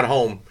before he got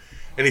home.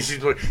 And he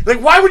sees like,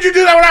 "Why would you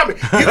do that without me?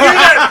 You did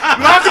that.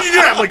 How could you do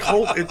that?" I'm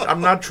like,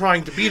 I'm not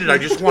trying to beat it. I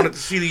just wanted to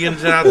see the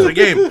ins and outs of the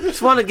game.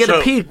 Just want to get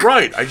a peek.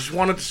 Right. I just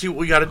wanted to see what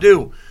we got to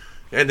do.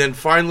 And then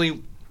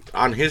finally,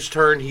 on his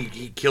turn,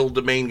 he killed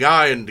the main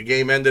guy, and the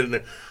game ended.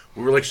 And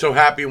we were like so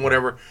happy and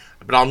whatever.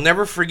 But I'll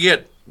never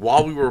forget,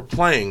 while we were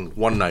playing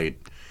one night,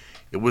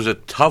 it was a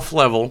tough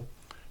level.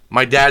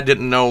 My dad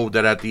didn't know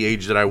that at the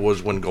age that I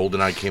was when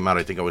GoldenEye came out,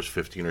 I think I was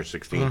 15 or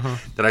 16,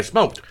 that I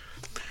smoked.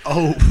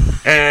 Oh.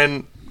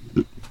 And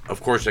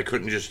of course, I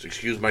couldn't just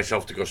excuse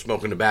myself to go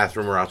smoke in the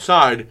bathroom or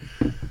outside.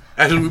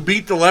 As we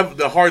beat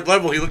the hard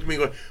level, he looked at me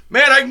and goes,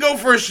 "Man, I can go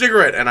for a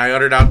cigarette." And I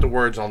uttered out the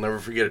words, I'll never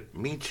forget it,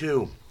 "Me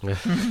too." Me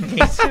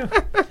too.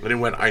 And he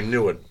went, "I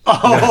knew it."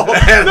 Oh,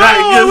 and no,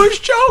 I was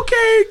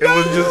joking. It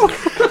was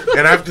just,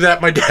 and after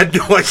that, my dad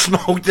knew I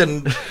smoked,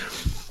 and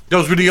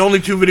those were the only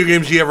 2 video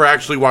games he ever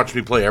actually watched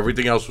me play.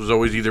 Everything else was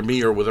always either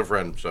me or with a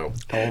friend. So,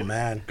 Oh,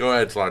 man. go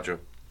ahead, Slacho.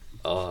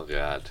 Oh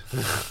God.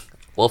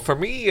 Well, for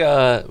me,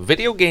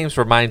 video games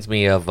reminds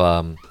me of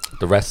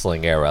the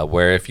wrestling era,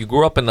 where if you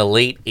grew up in the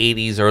late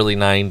 80s, early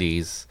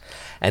 90s,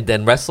 and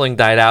then wrestling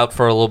died out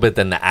for a little bit,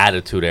 then the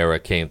Attitude Era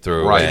came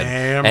through, Right.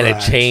 and it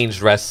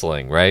changed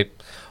wrestling, right?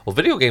 Well,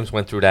 video games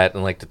went through that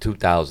in like the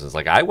 2000s.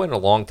 Like, I went a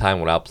long time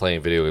without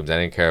playing video games. I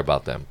didn't care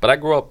about them. But I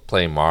grew up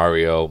playing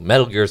Mario.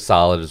 Metal Gear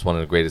Solid is one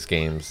of the greatest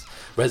games.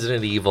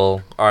 Resident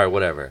Evil. All right,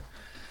 whatever.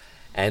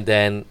 And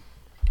then,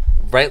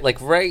 right,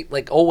 like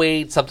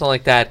 08, something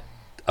like that,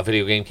 a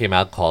video game came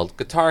out called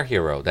Guitar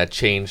Hero that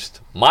changed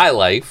my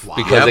life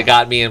because it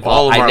got me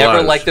involved. I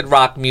never liked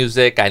rock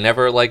music. I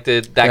never liked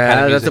that kind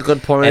of music. That's a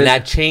good point. And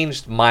that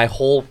changed my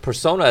whole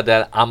persona,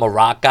 that I'm a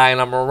rock guy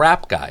and I'm a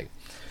rap guy.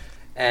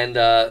 And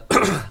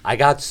I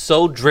got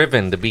so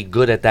driven to be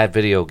good at that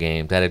video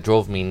game that it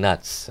drove me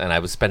nuts. And I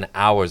would spend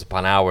hours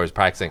upon hours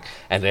practicing.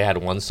 And they had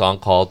one song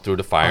called Through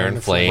the Fire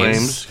and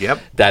Flames.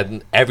 Yep. That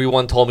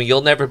everyone told me,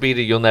 you'll never beat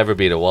it, you'll never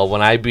beat it. Well,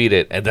 when I beat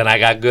it, and then I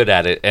got good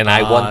at it, and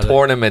I won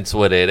tournaments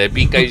with it, I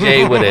beat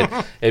KJ with it,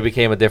 it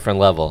became a different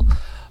level.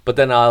 But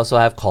then I also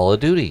have Call of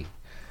Duty.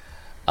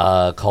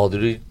 Call of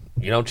Duty,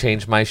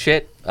 changed my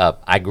shit.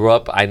 I grew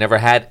up, I never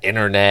had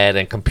internet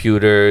and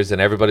computers, and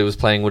everybody was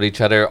playing with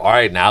each other. All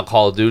right, now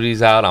Call of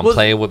Duty's out. I'm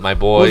playing with my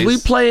boys. Was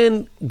we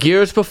playing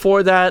Gears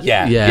before that?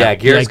 Yeah.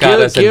 Gears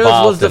got us Gears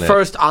involved was the in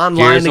first it.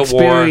 online Gears of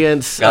War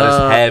experience. got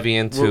us heavy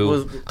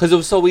into, because it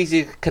was so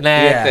easy to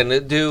connect and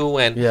to do,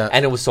 and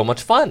it was so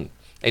much fun.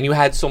 And you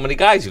had so many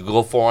guys. You could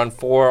go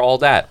 4-on-4, all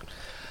that.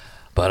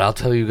 But I'll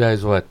tell you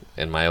guys what,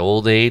 in my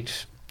old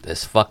age,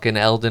 this fucking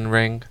Elden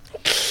Ring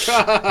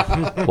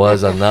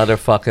was another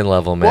fucking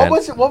level, man.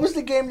 What was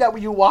the game that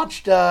you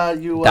watched?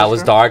 That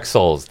was Dark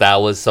Souls. That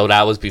was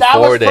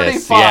before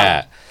this. Fun.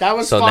 Yeah. That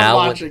was so fun now,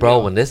 watching.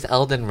 when this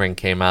Elden Ring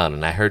came out,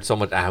 and I heard so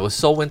much, I was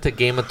so into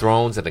Game of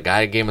Thrones, and the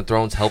guy at Game of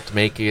Thrones helped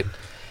make it.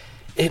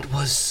 It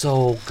was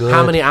so good.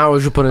 How many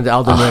hours you put into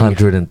Elden Ring?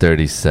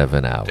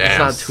 137 hours. That's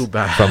not too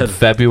bad. From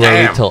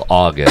February till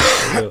August.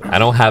 I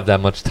don't have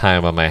that much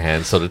time on my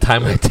hands, so the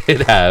time I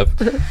did have,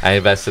 I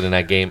invested in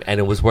that game, and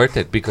it was worth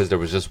it because there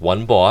was just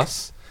one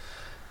boss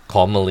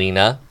called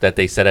Melina that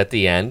they said at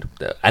the end,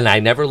 and I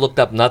never looked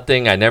up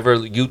nothing. I never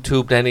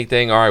YouTubed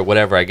anything. All right,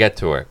 whatever, I get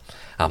to her.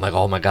 I'm like,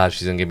 oh my God,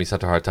 she's going to give me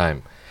such a hard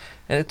time.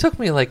 And it took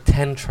me like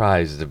 10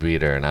 tries to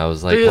beat her, and I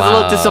was like, wow. wow. A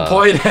little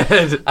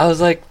disappointed. I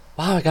was like,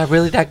 wow, I got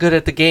really that good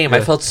at the game.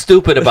 I felt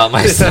stupid about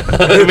myself.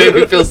 It made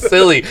me feel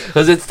silly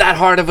because it's that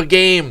hard of a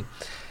game.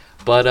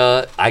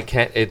 But I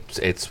can't.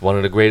 It's one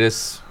of the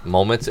greatest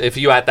moments. If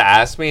you had to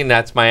ask me, and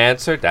that's my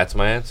answer.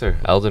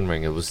 Elden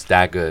Ring. It was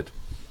that good.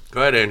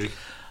 Go ahead, Angie.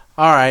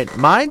 All right,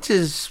 mine's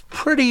is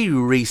pretty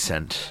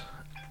recent,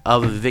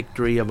 of a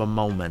victory of a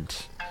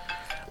moment,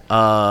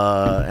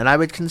 and I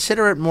would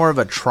consider it more of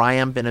a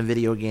triumph in a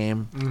video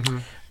game. Mm-hmm.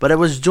 But it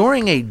was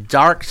during a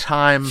dark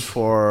time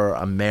for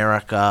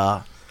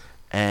America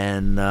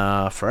and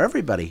for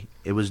everybody.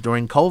 It was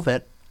during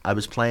COVID. I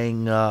was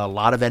playing a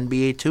lot of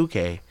NBA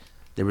 2K.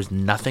 There was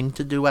nothing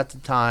to do at the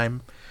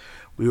time.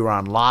 We were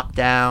on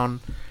lockdown.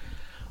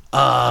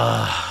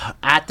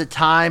 At the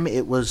time,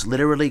 it was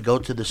literally go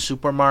to the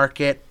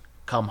supermarket,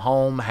 come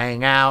home,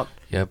 hang out,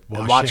 and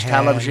watch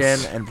television,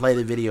 and play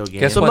the video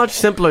game. It's a much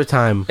simpler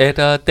time. It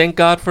thank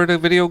God for the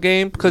video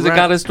game because it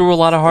got us through a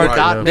lot of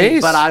hard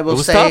days. But I will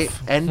say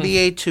tough.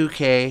 NBA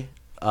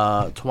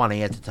 2K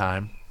 20 at the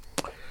time.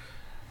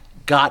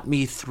 got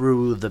me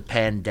through the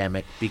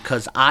pandemic,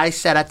 because I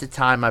said at the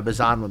time, I was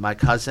on with my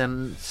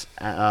cousins,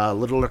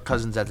 littler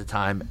cousins at the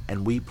time,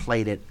 and we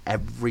played it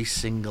every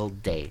single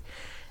day.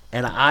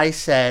 And I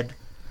said,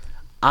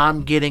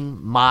 I'm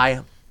getting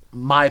my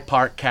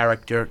part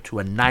character to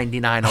a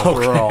 99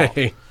 overall.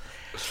 Okay.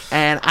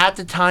 And at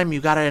the time,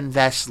 you got to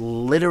invest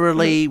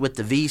literally with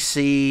the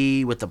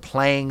VC, with the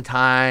playing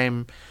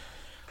time,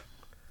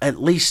 at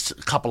least a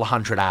couple of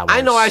hundred hours. I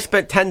know I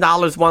spent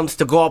 $10 once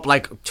to go up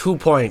like 2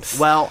 points.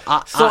 Well,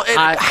 I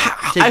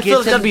feel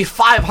it's gonna be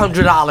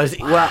 $500.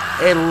 Well,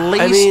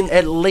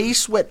 at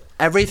least with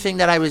everything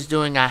that I was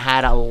doing, I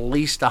had at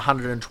least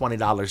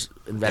 $120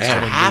 invested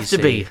in have VC. to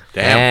be.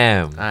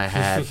 Damn. I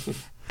had.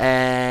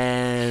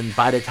 And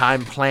by the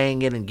time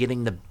playing it and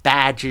getting the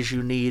badges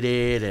you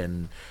needed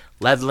and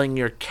leveling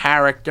your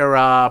character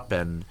up,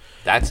 and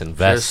That's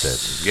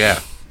invested.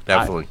 Yeah,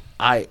 definitely.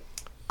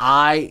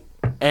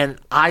 And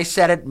I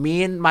said it,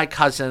 me and my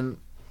cousin,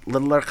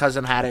 littler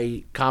cousin, had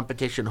a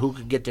competition who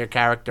could get their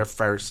character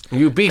first.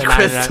 You beat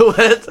Chris to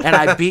it. And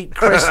I beat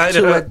Chris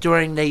to it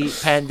during the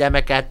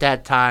pandemic at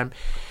that time.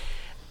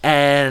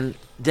 And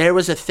there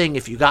was a thing,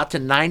 if you got to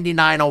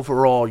 99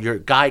 overall, your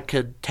guy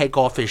could take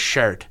off his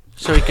shirt.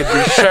 So he could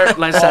be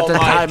shirtless at the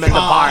time in the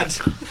bar.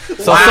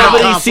 So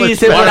somebody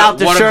sees him without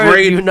the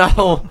shirt, you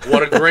know.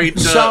 What a great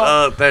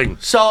thing.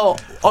 So,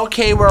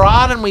 okay, we're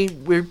on and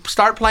we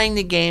start playing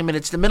the game, and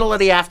it's the middle of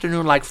the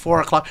afternoon, like 4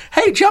 o'clock.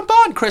 Hey, jump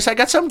on, Chris. I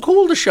got something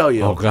cool to show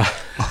you. Oh, God.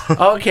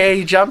 Okay,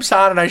 he jumps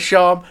on, and I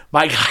show him.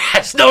 My guy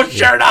has no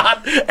shirt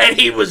on, and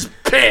he was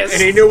pissed.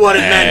 And he knew what it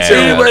meant, too.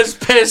 He was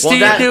pissed. Well,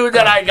 he knew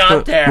that I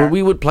got there. When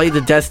we would play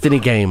the Destiny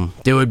game,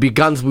 there would be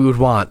guns we would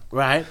want.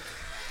 Right.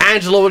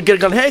 Angelo would get a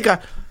gun. Hey,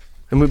 guy.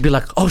 And we'd be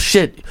like, oh,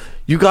 shit,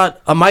 you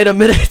got a Mida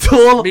Mini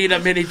tool? Mida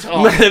Mini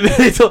tool.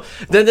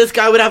 Then this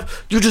guy would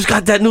have, you just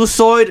got that new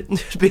sword?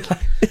 Be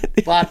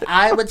like, but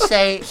I would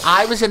say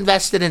I was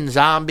invested in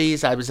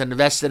zombies. I was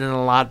invested in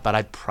a lot, but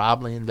I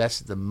probably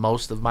invested the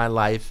most of my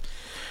life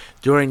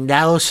during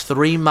those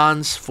 3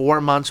 months,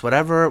 4 months,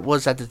 whatever it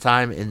was at the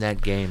time in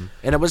that game.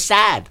 And it was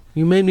sad.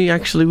 You made me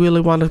actually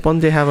really want to one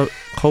day have a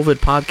COVID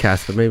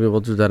podcast, but maybe we'll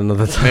do that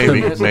another time.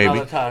 Maybe.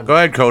 Another time. Go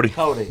ahead,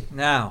 Cody.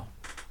 Now,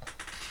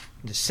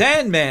 the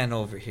Sandman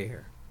over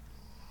here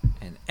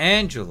and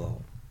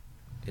Angelo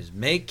is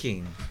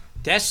making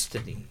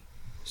Destiny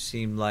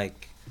seem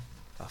like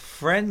a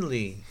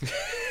friendly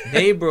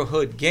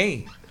neighborhood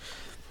game,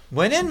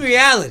 when in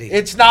reality,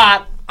 It's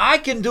not. I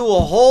can do a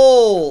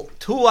whole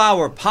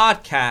 2-hour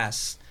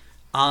podcast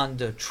on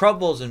the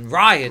troubles and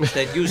riots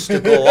that used to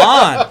go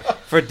on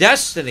for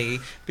Destiny,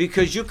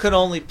 because you could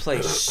only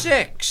play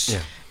 6. Yeah.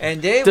 And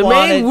the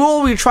main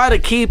rule we try to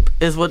keep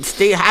is what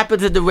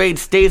happens in the raid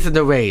stays in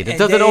the raid. It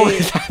doesn't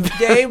always happen.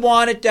 They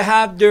wanted to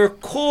have their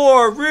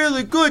core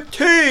really good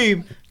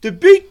team to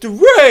beat the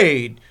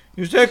raid.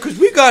 You say, because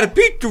we got to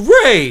beat the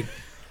raid.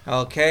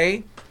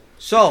 Okay?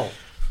 So,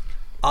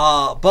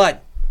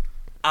 but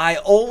I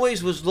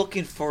always was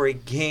looking for a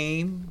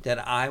game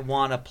that I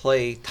want to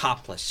play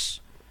topless.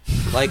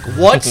 Like,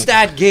 what's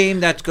that game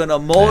that's going to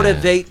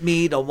motivate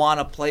me to want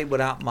to play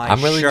without my shirt?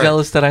 I'm really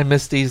jealous that I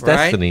missed these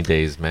Destiny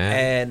days,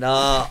 man. And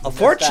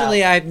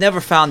unfortunately, I've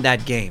never found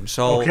that game.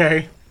 So,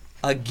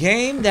 a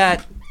game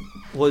that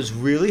was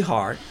really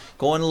hard,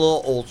 going a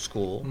little old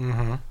school,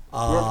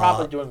 We're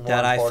probably doing more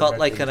that I important felt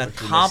like an activities,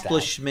 but you missed out.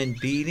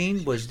 accomplishment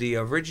beating was the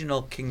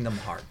original Kingdom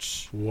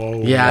Hearts.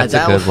 Whoa. Yeah, That's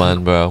a good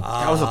one, bro.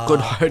 That was a good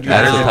hard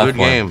That is a a tough good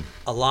one. game.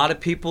 A lot of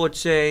people would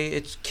say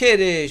it's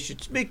kiddish,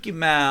 it's Mickey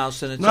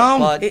Mouse, and it's No,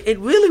 but It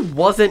really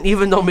wasn't,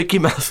 even though Mickey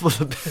Mouse was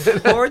a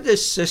bit. for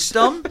this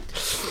system,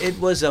 it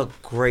was a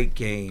great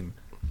game.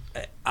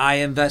 I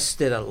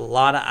invested a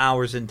lot of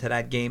hours into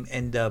that game,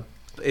 and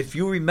if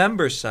you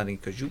remember, Sonny,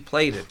 because you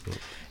played it,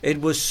 it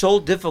was so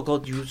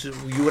difficult. You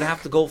would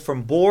have to go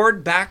from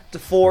board back to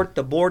fort,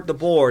 to board to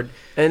board,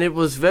 And it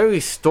was very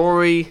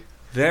story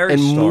very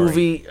and story.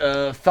 movie.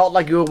 Felt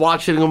like you were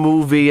watching a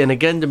movie, and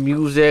again, the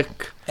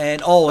music. And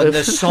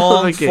the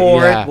song Like it,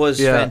 for yeah, it was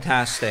yeah.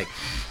 fantastic.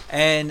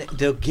 And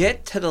to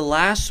get to the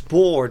last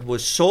board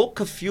was so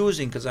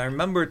confusing, because I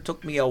remember it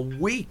took me a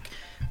week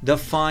to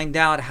find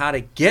out how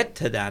to get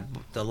to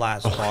the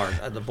last part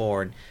of the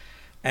board.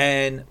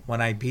 And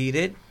when I beat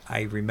it,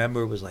 I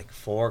remember it was like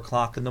 4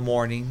 o'clock in the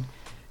morning,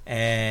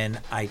 and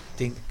I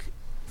think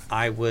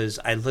I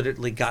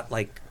literally got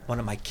like one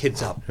of my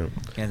kids up,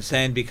 and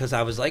saying, because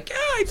I was like, yeah,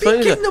 I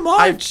beat Kingdom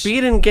Hearts. I've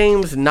beaten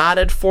games not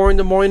at 4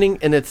 a.m,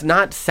 and it's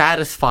not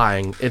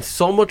satisfying. It's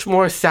so much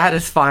more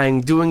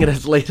satisfying doing it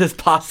as late as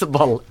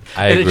possible.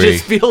 I and agree. It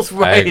just feels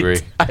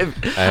right. I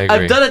agree.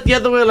 I've done it the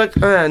other way, like,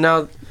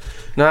 now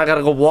I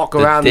gotta go walk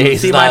around and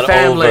day's see my not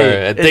family. over,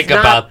 and It's think not-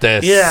 about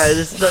this. Yeah,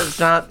 it's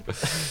not.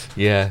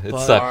 Yeah, it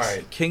But sucks.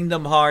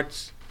 Kingdom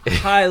Hearts,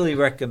 highly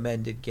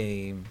recommended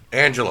game.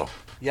 Angelo,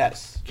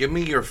 Yes. give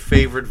me your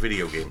favorite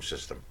video game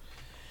system.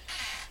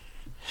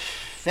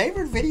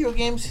 Favorite video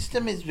game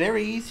system is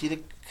very easy to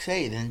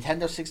say. The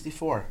Nintendo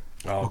 64.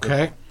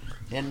 Okay.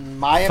 In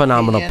my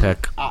Phenomenal opinion,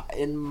 pick.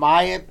 In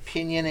my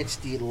opinion, it's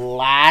the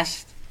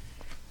last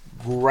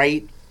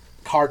great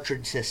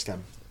cartridge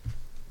system,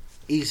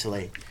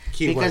 easily.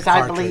 Keyword Because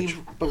cartridge.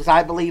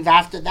 I believe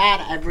after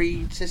that,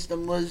 every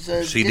system was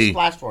CD. disc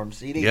platform,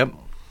 CD. Yep.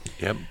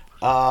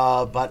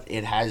 But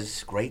it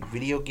has great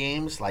video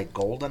games like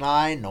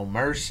GoldenEye, No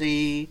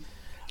Mercy,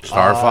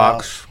 Star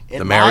Fox, the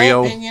in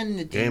Mario my opinion,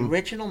 the game.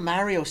 original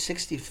Mario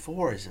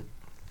 64 is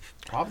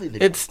probably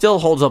the It still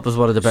holds up as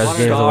one of the best one of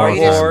games the of all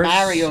greatest time.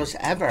 Marios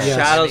ever. Yes.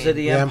 Shadows I of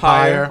the mean,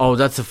 Empire. Oh,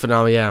 that's a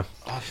phenomenal, yeah.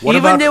 What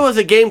Even about- there was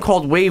a game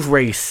called Wave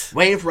Race,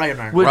 Wave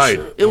Rider. which Right.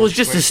 it was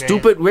just a Great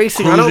stupid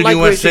racing. I Cruising don't like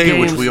USA, racing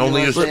which games. we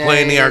only used to USA.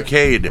 play in the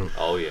arcade.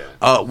 Oh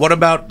yeah. What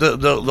about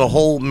the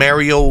whole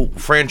Mario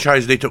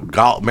franchise? They took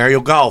Mario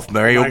Golf,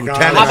 Mario Oh my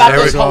God. Tennis. How about There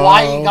this was-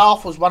 Hawaii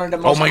Golf was one of the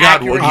most my God,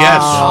 accurate well, yes.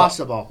 games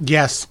possible.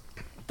 Yes.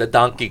 Oh, The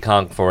Donkey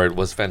Kong for it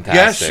was Yes,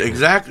 fantastic.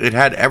 exactly. It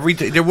had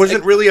everything. There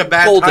wasn't really a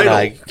bad GoldenEye.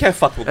 title. You can't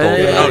fuck with Uh,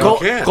 GoldenEye. No, you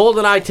can't.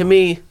 GoldenEye to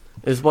me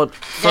is what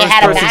They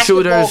had a first-person basketball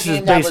shooters game is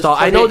that based was on. I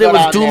pretty know there good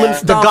was on Doom there. and The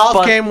stuff. The golf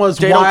but game was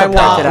they don't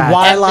compare to that.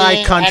 Wildlife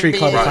NBA, Country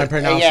Club, if Right. I'm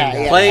pronouncing Yeah,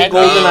 that. yeah. Playing And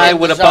GoldenEye the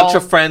with a bunch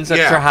of zone. friends at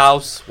Yeah. your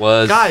house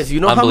was Guys,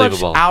 you know how much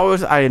unbelievable.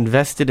 hours I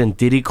invested in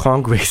Diddy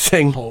Kong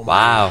Racing?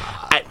 Wow.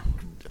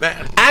 Man,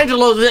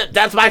 Angelo,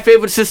 that's my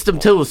favorite system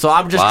too. So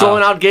I'm just Wow.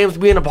 throwing out games,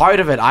 being a part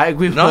of it. I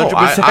agree. no,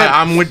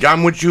 100%.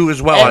 I'm with you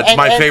as well. It's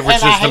my favorite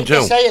and system I hate too.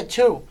 to say it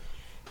too.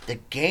 The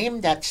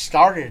game that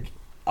started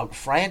a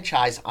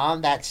franchise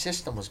on that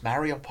system was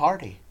Mario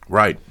Party.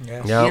 Right.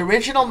 Yep. The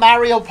original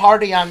Mario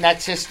Party on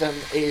that system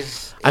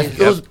is It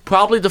was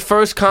probably the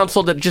first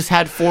console that just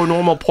had 4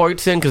 normal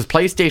ports in because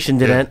PlayStation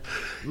didn't.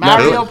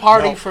 Mario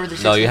Party for the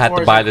 64. No, you had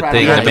to buy the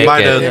thing You to had to make buy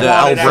it. the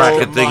Yeah. L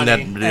bracket thing that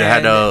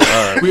had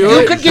a.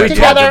 You could get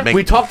together.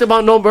 We talked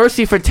about No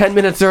Mercy for 10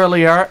 minutes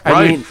earlier. I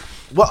Right. mean,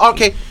 Well,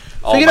 okay.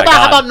 Oh Forget my about God.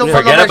 how about No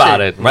Forget Mercy.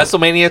 about it.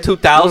 WrestleMania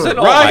 2000.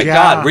 Oh Right. my Yeah.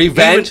 God.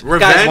 Revenge. Even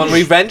Guys, when Revenge.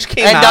 Revenge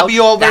came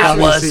NWO out, that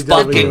was versus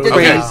fucking WCW.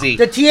 crazy.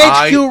 The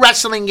THQ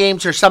wrestling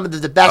games are some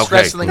of the best Okay.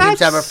 wrestling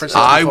games ever for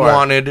 64. I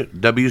wanted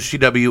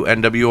WCW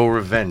NWO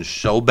Revenge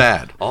so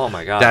bad. Oh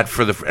my God. That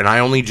and I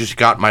only just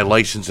got my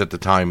license at the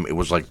time. It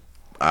was like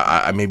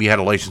I maybe had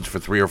a license for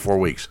 3 or 4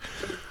 weeks.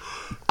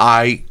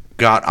 I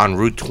got on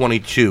Route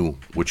 22,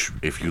 which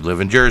if you live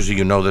in Jersey,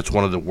 you know that's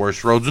one of the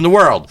worst roads in the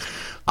world.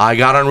 I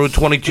got on Route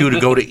 22 to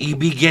go to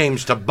EB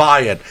Games to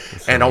buy it,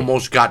 and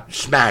almost got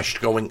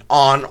smashed going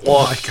on,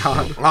 off,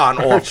 on,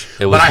 off.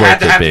 It was but I worth had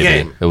to it, have baby. the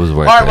game. It was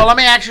worth All right, it. well, let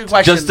me ask you a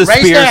question. Just to Raise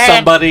spear their hand.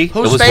 somebody, it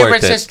Whose was favorite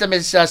worth it. system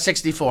is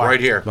 64? Right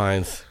here.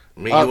 mine's.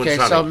 Me, Okay, you,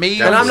 and so Sonny. me,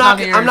 That And you, I'm was- not.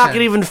 Sonny, I'm not or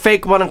gonna even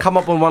fake one and come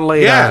up with one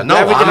later. Yeah, no,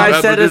 Everything I'm-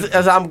 I said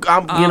is I'm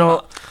you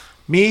know.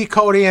 Me,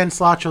 Cody, and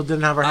Slotcho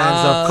didn't have our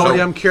hands up.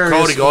 Cody, I'm curious.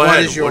 Cody, go what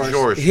ahead. is yours? What's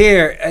yours?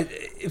 Here,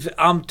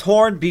 I'm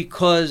torn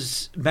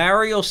because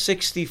Mario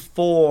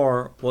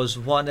 64 was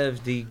one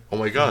of the Oh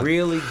my God.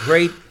 really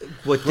great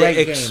with Great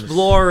the games.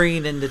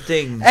 exploring and the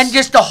things. And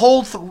just the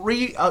whole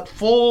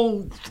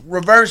full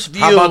reverse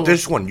view. How about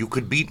this one? You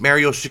could beat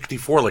Mario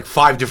 64 like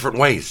 5 different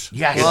ways.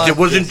 Yes.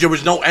 There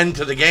was no end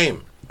to the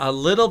game. a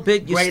little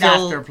bit, you Great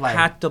still afterplay.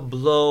 had to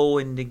blow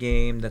in the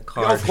game the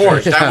card. Of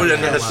course, that was a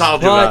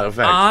nostalgia But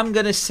effect. I'm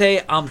gonna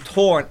say I'm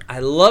torn. I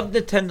love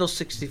Nintendo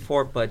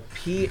 64, but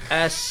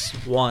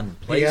PS1,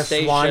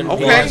 PlayStation PS1,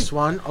 Okay.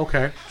 PS1,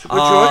 okay.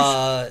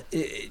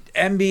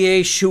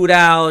 NBA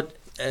Shootout.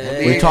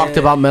 We talked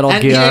about Metal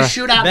NBA Gear.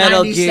 Shootout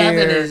Metal 97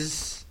 Gear.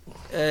 is...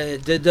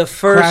 The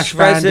first Crash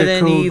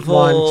Resident Bandicoot Evil,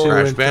 1, 2,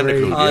 Crash and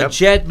Bandicoot, 3. yep.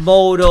 Jet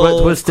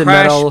Moto, Twisted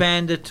Crash Metal.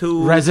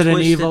 Bandicoot, Resident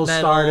Twisted Evil Metal.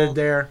 started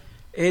there.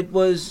 It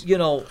was,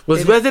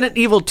 Was Resident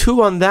Evil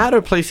 2 on that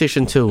or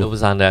PlayStation 2? It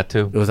was on that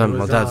too. It was on.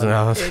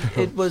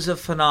 it was a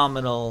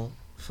phenomenal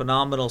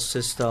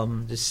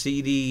system. The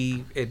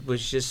CD, it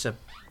was just a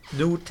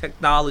new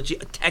technology.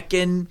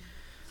 Tekken,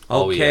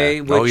 Oh, okay,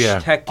 yeah. which Oh, yeah.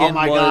 Tekken Oh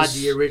my God,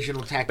 was. the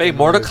original Tekken. Hey,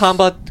 Mortal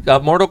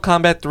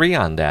Kombat 3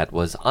 on that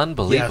was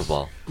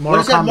unbelievable. What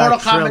is it, Mortal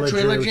Kombat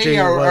Trilogy,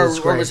 or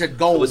was it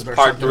Gold? It was or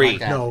part something 3. Like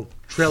that? No,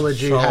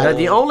 Trilogy Now, had...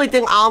 the only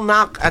thing I'll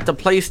knock at the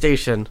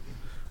PlayStation,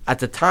 at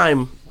the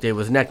time, they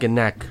was neck and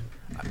neck.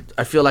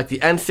 I feel like the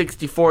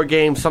N64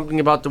 games, something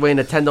about the way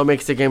Nintendo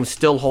makes the games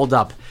still hold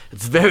up.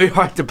 It's very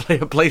hard to play a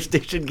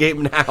PlayStation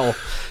game now.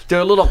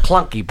 They're a little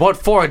clunky, but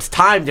for its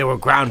time, they were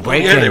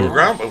groundbreaking. Yeah, they were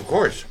ground, of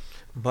course.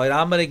 But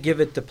I'm gonna give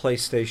it the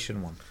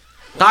PlayStation one.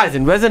 Guys,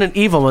 in Resident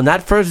Evil, when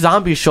that first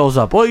zombie shows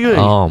up,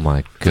 Oh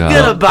my God!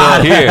 forget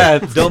about Here.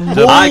 it. The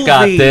movie. I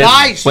got this.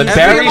 Guys, When you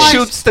Barry realize-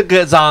 shoots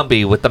the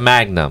zombie with the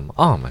Magnum.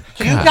 Oh my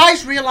Do you God!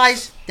 guys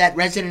realize that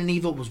Resident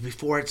Evil was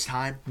before its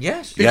time?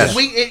 Yes. Because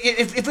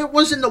Yes. if it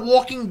was in The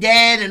Walking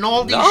Dead and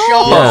all these No,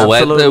 shows,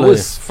 it absolutely.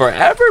 was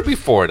forever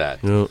before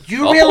that. do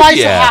you Oh, realize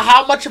yeah.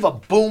 how much of a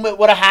boom it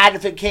would have had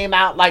if it came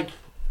out like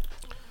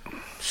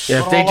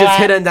Yeah, if they just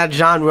hit in that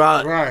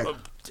genre, right?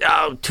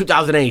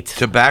 2008.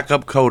 To back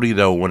up Cody,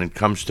 though, when it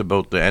comes to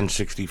both the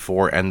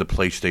N64 and the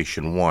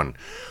PlayStation 1,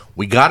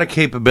 we got a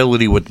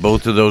capability with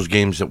both of those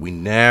games that we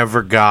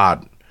never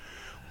got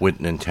with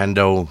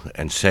Nintendo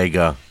and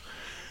Sega,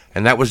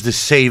 and that was the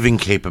saving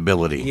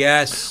capability.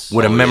 Yes.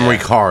 With a memory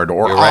card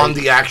or You're on right.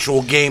 the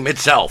actual game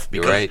itself.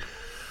 You're Because right.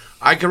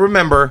 I can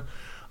remember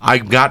I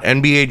got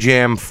NBA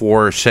Jam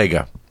for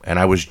Sega, and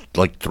I was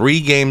like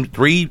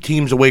 3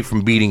 teams away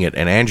from beating it.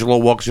 And Angelo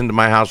walks into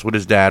my house with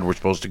his dad. We're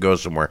supposed to go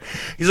somewhere.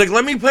 He's like,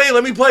 "Let me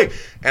play."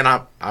 And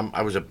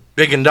I was a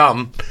big and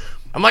dumb.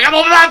 I'm like, "I'm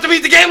about to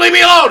beat the game. Leave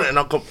me alone." And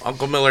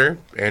Uncle Miller,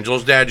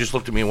 Angelo's dad, just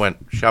looked at me and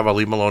went, "Shava,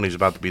 leave him alone. He's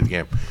about to beat the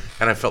game."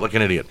 And I felt like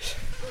an idiot.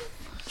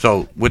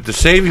 So with the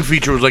saving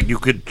feature, it was like you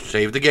could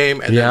save the game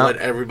and then let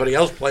everybody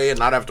else play and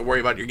not have to worry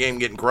about your game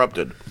getting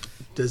corrupted.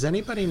 Does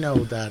anybody know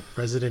that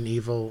Resident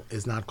Evil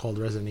is not called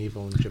Resident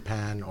Evil in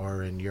Japan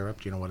or in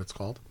Europe? Do you know what it's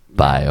called?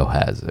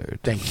 Biohazard.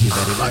 Thank you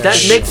very much.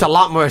 That makes a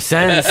lot more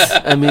sense.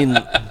 I mean,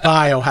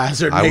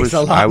 Biohazard makes a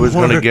lot more. I was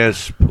going to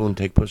guess Poo and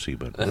Take Pussy,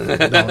 but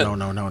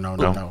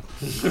No.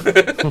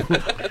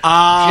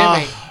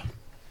 Jimmy.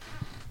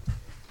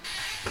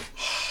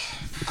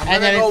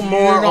 And then go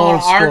more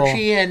old school.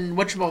 Archie and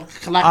Witchable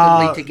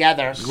collectively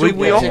together.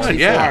 we all went,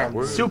 yeah.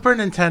 Super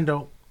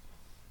Nintendo.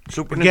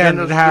 Super Again,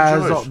 Nintendo's it a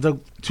has good choice. the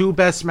 2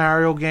 best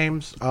Mario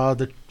games,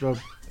 the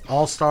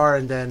All-Star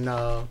and then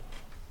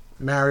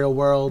Mario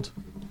World,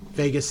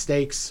 Vegas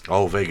Stakes.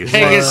 Oh, Vegas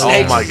Vegas Stakes.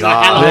 Stakes. Oh, my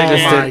God. Oh,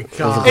 my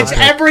God. It's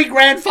every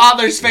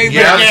grandfather's favorite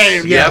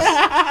game. Yes.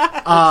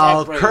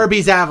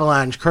 Kirby's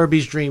Avalanche,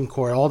 Kirby's Dream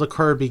Core, all the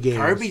Kirby games.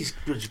 Kirby's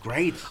was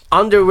great.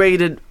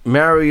 underrated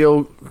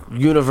Mario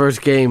Universe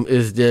game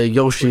is the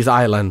Yoshi's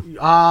Island.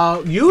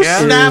 You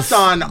snapped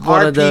on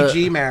one of the-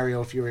 RPG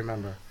Mario, if you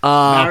remember. Paper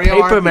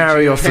RPG,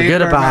 Mario, forget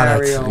Paper about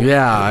Mario. it.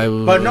 Yeah,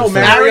 But no, was-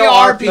 Mario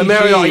RPG.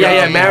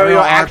 Mario, Mario,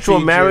 actual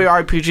RPG. Mario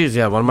RPGs.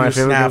 Yeah, one of my You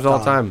favorite games snapped of all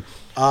on.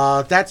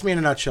 time. That's me in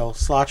a nutshell.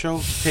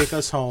 Slacho, take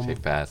us home. Take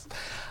fast.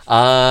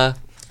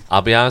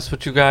 I'll be honest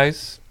with you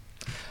guys.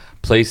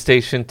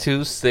 PlayStation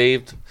 2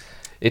 saved.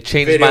 It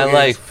changed Video my games.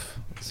 life.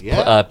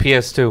 Yeah.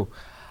 PS2.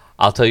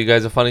 I'll tell you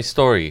guys a funny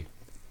story.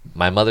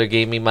 My mother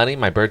gave me money.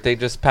 My birthday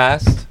just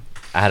passed.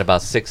 I had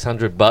about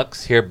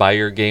 $600. Here, buy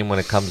your game when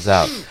it comes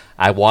out.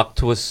 I walked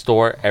to a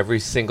store every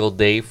single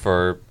day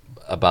for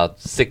about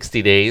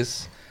 60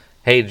 days.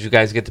 Hey, did you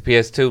guys get the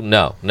PS2?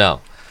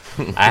 No.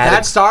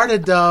 That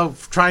started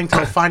trying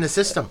to find a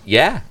system.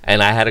 Yeah,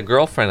 and I had a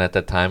girlfriend at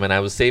the time, and I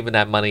was saving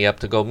that money up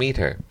to go meet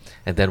her.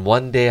 And then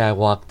one day I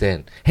walked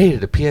in. Hey,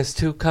 did the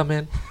PS2 come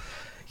in?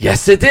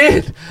 Yes, it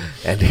did.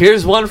 And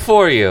here's one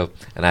for you.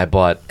 And I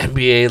bought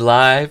NBA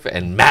Live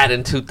and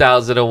Madden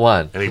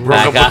 2001. And he broke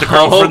up with the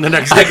girlfriend the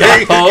next day.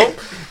 I got home.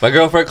 My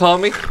girlfriend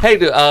called me. Hey,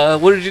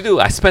 what did you do?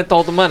 I spent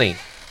all the money.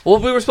 Well,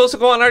 we were supposed to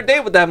go on our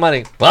date with that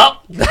money.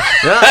 Well,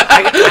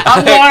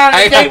 I'm going on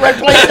a date with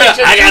PlayStation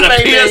 2, I got a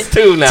baby.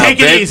 PS2 now. Take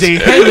it bitch. easy.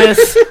 Hey,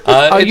 miss,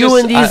 are it you just-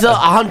 in these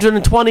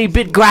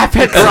 120-bit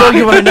graphics? No,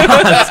 you are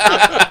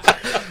not.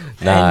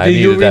 Nah, I Do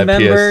you needed that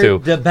remember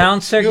PS2. the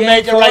bouncer game?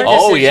 made the for right it?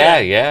 Oh,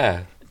 decision.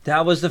 yeah.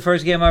 That was the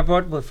first game I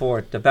bought before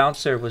it. The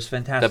bouncer was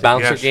fantastic. The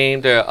bouncer Yes.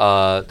 game.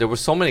 There were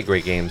so many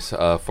great games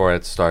for it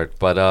at start,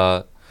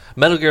 but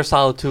Metal Gear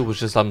Solid 2 was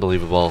just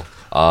unbelievable.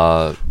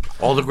 All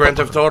the Grand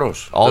Theft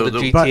Autos. All the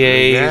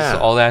GTAs, yeah.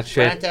 all that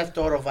shit. Grand Theft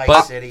Auto Vice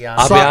But City.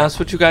 I'll be honest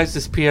with you guys,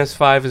 this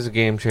PS5 is a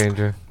game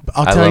changer.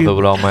 I'll I tell love you it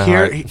with all my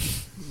here, heart.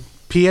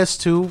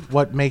 PS2,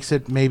 what makes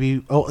it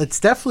maybe... Oh, it's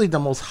definitely the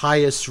most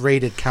highest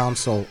rated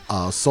console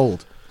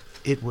sold.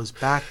 It was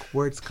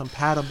backwards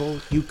compatible.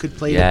 You could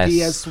play Yes,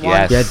 the PS1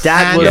 yes. Yeah,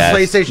 that and was- the Yes,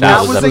 PlayStation. that That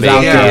was was a a big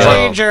game deal.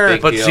 changer.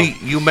 Big But deal. see,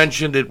 you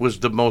mentioned it was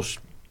the most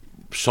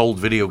sold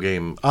video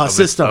game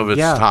system, of its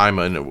yeah. time.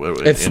 And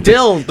It's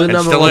still the it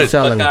number still one is.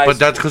 selling. But guys- But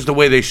that's because the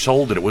way they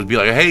sold it. It would be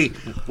like, hey,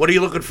 what are you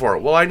looking for?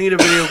 Well, I need a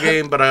video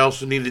game, but I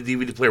also need a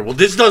DVD player. Well,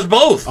 this does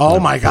both. Oh,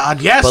 my God.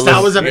 Yes, But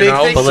that was a listen-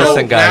 big thing. But So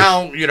listen, guys.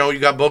 Now, you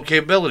got both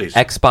capabilities.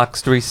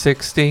 Xbox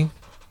 360.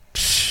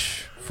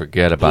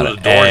 Forget about Blew it.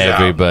 the doors out.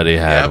 Everybody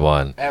had Yep.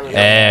 one.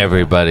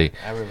 Everybody.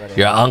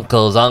 Your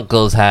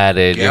uncles had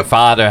it. Your Yep.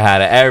 father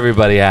had it.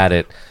 Everybody had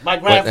it. My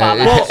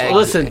grandfather. Well,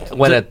 listen,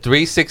 When a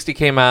 360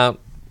 came out,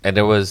 and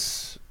there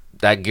was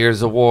that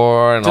Gears of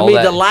War and to all me,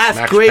 that. the last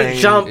Max great Payne.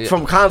 jump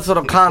from console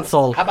to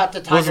console How about the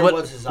was Tiger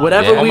Woods is on?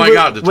 whatever Yeah. we Oh my were,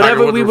 God, the Tiger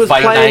whatever Woods we were was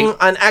Fight playing Night.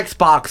 on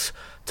Xbox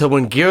to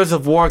when Gears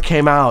of War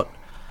came out,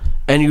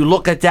 and you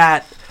look at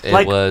that, It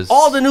like was-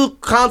 all the new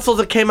consoles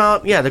that came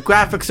out, yeah, the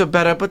graphics are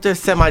better, but they're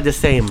semi the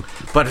same.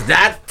 But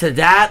that to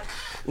that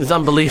is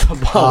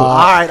unbelievable.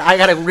 All right, I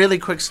got a really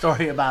quick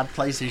story about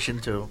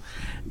PlayStation 2.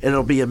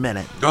 It'll be a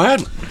minute. Go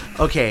ahead.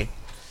 Okay.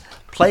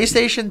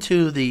 PlayStation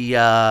 2,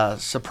 the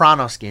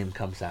Sopranos game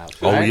comes out.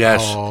 Oh, right?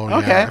 yes. Oh,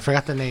 Okay. yeah. I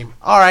forgot the name.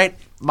 All right.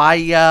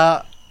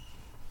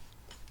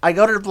 I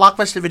go to the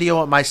Blockbuster Video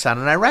with my son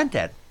and I rent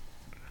it.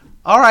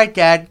 All right,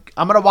 Dad,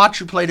 I'm going to watch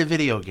you play the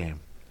video game.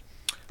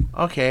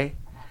 Okay.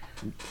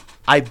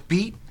 I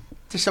beat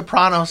the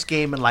Sopranos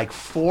game in like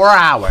 4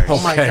 hours.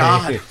 Oh, my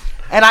God.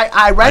 And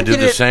I rented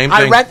the it. same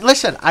I thing.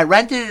 Listen, I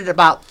rented it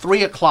about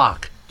 3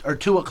 o'clock or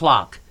 2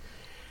 o'clock.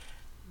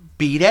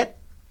 Beat it.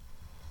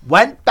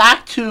 went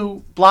back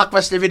to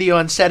Blockbuster Video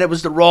and said it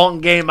was the wrong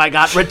game. I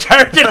got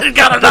returned it and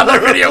got another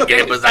video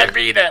game because I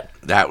beat it.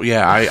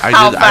 I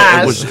How did.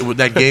 fast?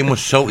 That game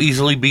was so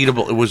easily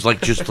beatable. It was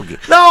like just.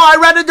 No, I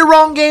rented the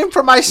wrong game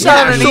for my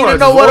son, and he didn't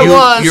know what it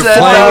was. You're and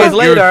playing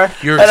later,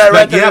 you're and I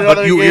rented but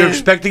another game. you're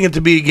expecting it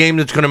to be a game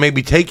that's going to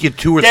maybe take you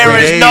 2 or 3 There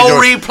days. is no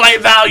replay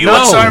value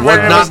whatsoever. It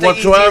was not the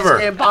whatsoever. easiest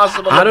game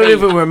possible to I don't beat.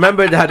 even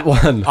remember that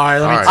one. All right,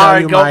 let me All tell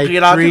right, you go my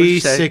get on to what you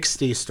say.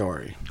 360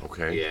 story.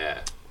 Okay. Yeah.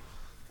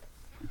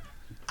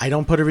 I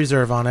don't put a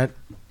reserve on it.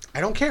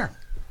 I don't care.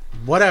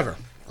 Whatever.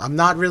 I'm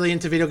not really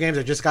into video games.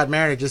 I just got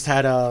married. I just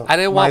had I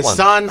didn't want one.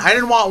 son. I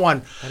didn't want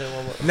one.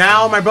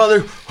 Now my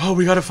brother,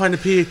 we got to find the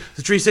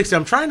 360.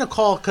 I'm trying to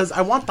call because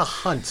I want the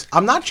hunt.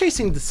 I'm not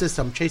chasing the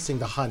system. I'm chasing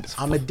the hunt.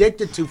 I'm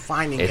addicted to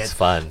finding it. It's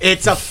fun.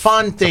 It's a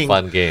fun thing.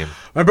 Fun game.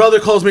 My brother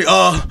calls me,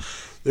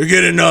 they're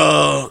getting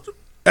Xbox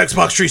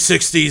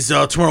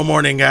 360s tomorrow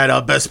morning at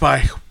Best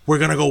Buy. We're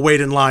going to go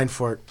wait in line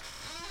for it.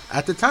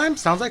 At the time,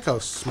 sounds like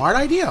a smart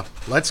idea.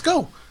 Let's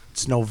go.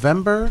 It's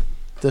November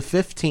the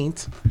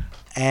 15th,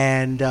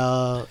 and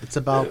it's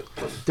about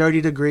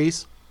 30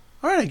 degrees.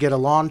 All right, I get a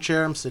lawn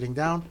chair. I'm sitting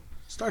down.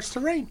 Starts to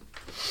rain.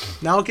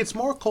 Now it gets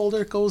more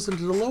colder. It goes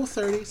into the low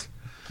 30s.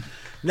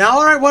 Now,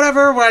 all right,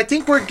 whatever. I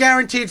think we're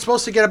guaranteed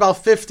supposed to get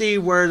about 50.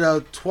 We're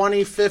the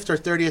 25th or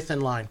 30th in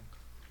line.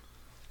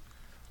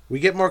 We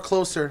get more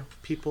closer.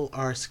 People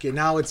are scared.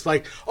 Now it's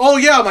like, oh,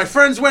 yeah, my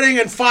friend's wedding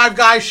and 5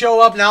 guys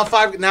show up.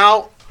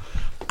 Now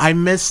I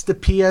missed the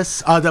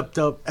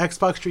the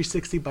Xbox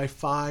 360 by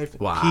 5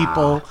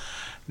 people.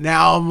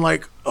 Now I'm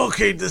like,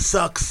 okay, this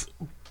sucks,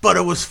 but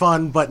it was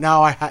fun. But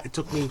now it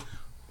took me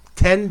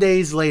 10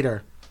 days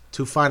later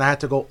to find. I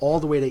had to go all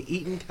the way to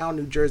Eatontown,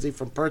 New Jersey,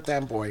 from Perth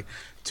Amboy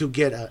to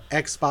get an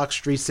Xbox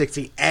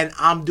 360, and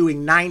I'm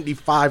doing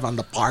 95 on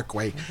the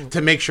Parkway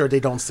to make sure they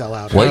don't sell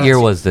out. What year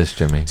was this,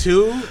 Jimmy? 6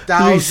 or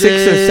 7.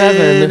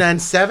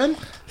 2007.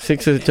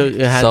 6 or 2.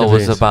 So it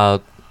was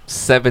about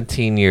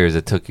 17 years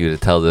it took you to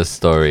tell this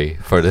story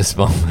for this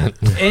moment.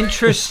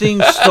 Interesting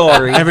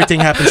story. Everything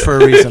happens for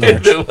a reason,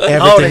 Rich.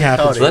 Everything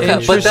happens for a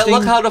reason. But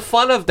look how the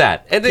fun of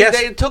that. And Yes.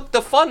 they took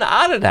the fun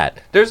out of that.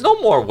 There's no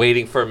more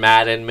waiting for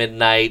Madden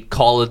midnight,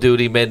 Call of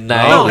Duty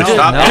midnight. No,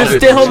 Just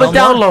stay home and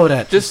download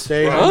it. Just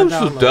Stay home and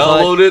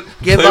download it,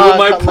 Give, play with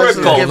my let's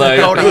prick all give night,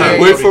 Cody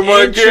a- wait for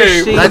my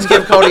Interesting. game. Let's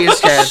give Cody his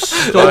chance.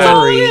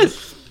 Story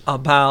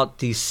about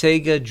the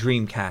Sega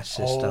Dreamcast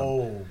system,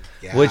 Oh,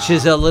 yeah. which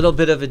is a little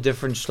bit of a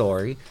different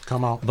story.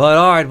 Come on. But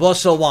all right,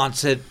 Wilson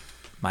wants it.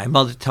 My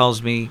mother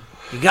tells me,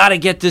 you got to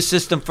get this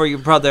system for your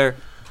brother.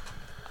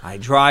 I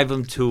drive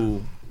him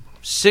to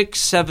 6,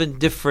 7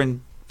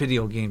 different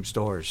video game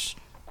stores.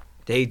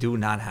 They do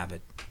not have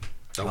it.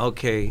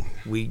 Okay,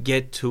 we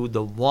get to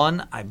the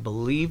one, I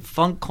believe,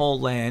 Funko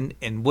Land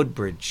in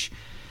Woodbridge.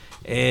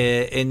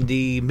 In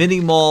the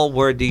mini mall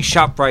where the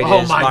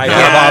ShopRite is by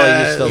where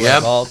Wally used to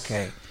live.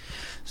 Okay.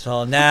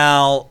 So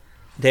now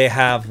they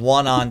have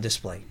one on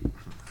display.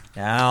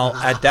 Now,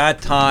 at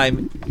that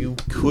time, you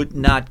could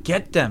not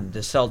get them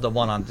to sell the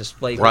one on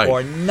display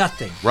for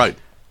nothing. Right.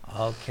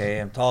 Okay,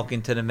 I'm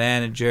talking to the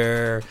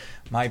manager.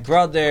 My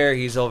brother,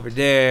 he's over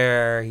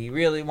there. He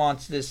really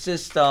wants this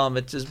system.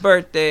 It's his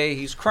birthday.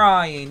 He's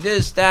crying.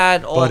 This,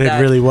 that, all that. But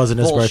it really wasn't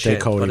his bullshit.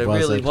 birthday, Cody, But it was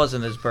really it?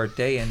 wasn't his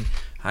birthday, and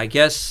I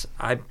guess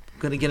I'm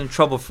gonna get in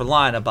trouble for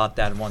lying about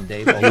that one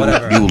day. But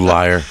whatever. You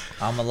liar.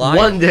 I'm a liar.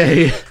 One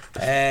day.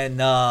 And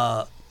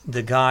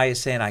the guy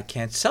is saying, I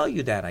can't sell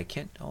you that. I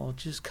can't. Oh,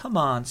 just come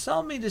on.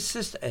 Sell me the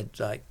system. It's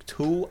like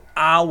 2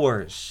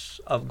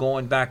 hours of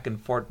going back and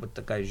forth with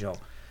the guy, Joe.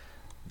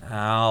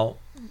 Now,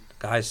 the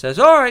guy says,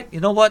 all right, you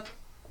know what?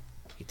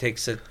 He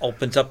takes it,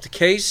 opens up the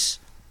case,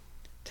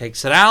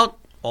 takes it out,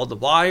 all the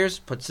wires,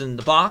 puts it in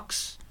the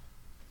box,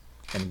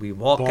 and we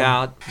walk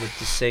out with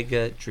the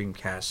Sega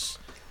Dreamcast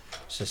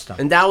system.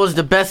 And that was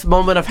the best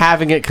moment of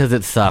having it because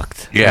it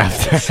sucked. Yeah.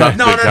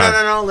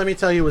 No. Let me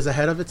tell you, it was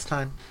ahead of its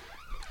time.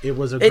 It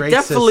was a great It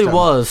definitely system.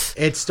 was.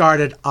 It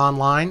started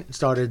online. It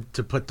started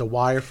to put the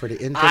wire for the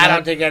internet. I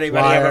don't think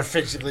anybody wire. ever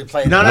physically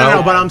played No,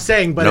 it. but I'm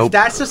saying, but Nope. if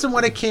that system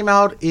would have came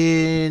out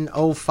in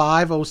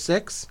 05,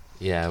 06,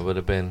 Yeah, it would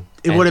have been.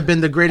 it would have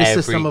been the greatest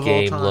Every system of all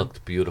game time.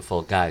 looked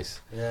beautiful, guys.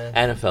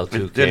 NFL 2K.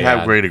 It didn't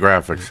have great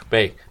graphics.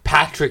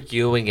 Patrick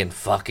Ewing in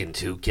fucking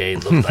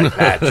 2K looked like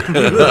Patrick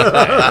Ewing.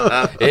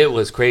 Man. It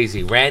was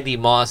crazy. Randy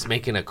Moss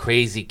making a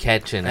crazy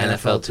catch in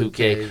NFL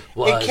 2K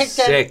was It kicked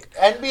sick.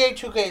 NBA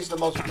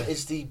 2K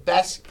is the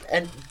best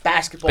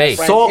basketball. Base.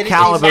 franchise. Soul It is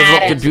Calibur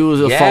Madden. looked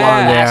beautiful Yeah.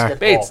 on there.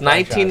 Basketball Hey, it's franchise.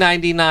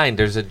 1999.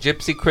 There's a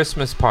Gypsy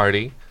Christmas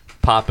party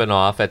popping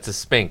off at the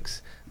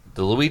Sphinx.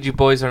 The Luigi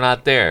Boys are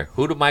not there.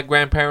 Who do my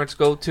grandparents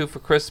go to for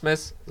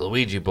Christmas? The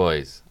Luigi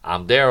Boys.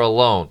 I'm there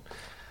alone.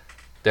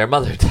 Their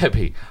mother,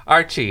 Debbie.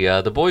 Archie,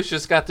 the boys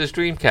just got this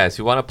Dreamcast.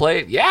 You want to play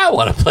it? Yeah, I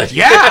want to play it.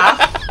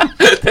 Yeah.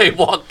 They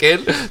walk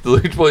in. The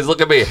Luigi Boys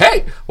look at me.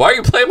 Hey, why are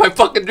you playing my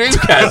fucking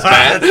Dreamcast,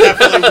 man?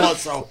 Definitely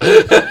was so.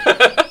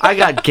 I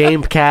got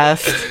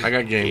Gamecast. I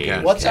got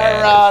Gamecast. What's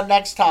our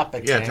next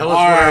topic? Yeah, Sam? tell us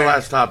what our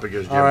last topic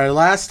is, Jim. All right,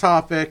 last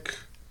topic.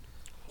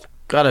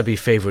 Gotta be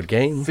favorite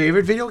game.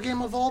 Favorite video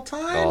game of all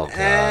time? Oh, God.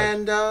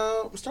 And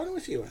we're starting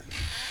with you, Ed.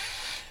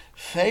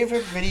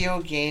 Favorite video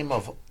game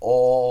of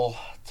all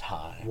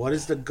time. What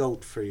is the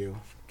GOAT for you?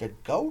 The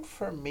GOAT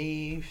for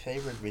me,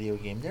 favorite video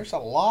game. There's a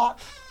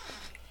lot,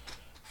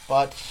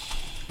 but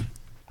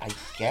I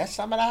guess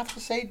I'm gonna have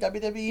to say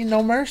WWE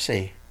No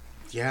Mercy.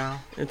 Yeah,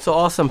 It's an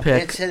awesome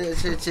pick.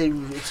 It's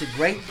a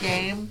great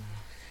game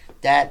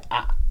that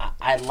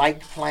I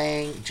liked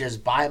playing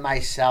just by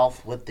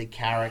myself with the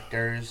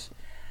characters.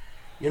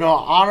 You know,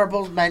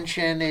 honorable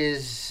mention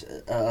is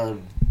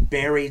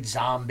Buried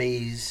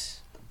Zombies,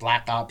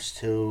 Black Ops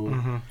 2.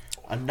 Mm-hmm.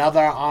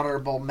 Another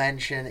honorable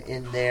mention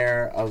in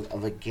there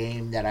of a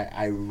game that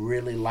I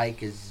really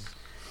like is,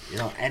 you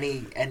know,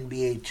 any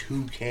NBA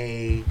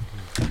 2K.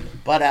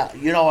 But,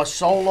 you know, a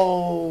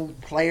solo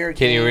player game.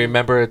 Can you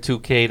remember a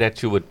 2K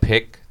that you would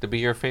pick to be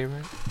your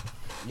favorite?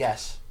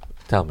 Yes.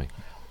 Tell me.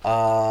 Who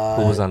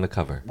was on the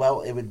cover? Well,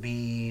 it would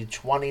be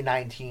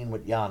 2019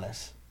 with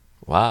Giannis.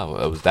 Wow,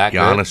 it was that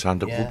Giannis good?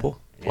 Antetokounmpo.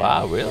 Yeah,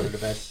 Wow, one really? of the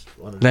best.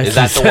 Is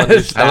that the one you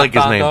I like his snapped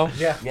on, name. though?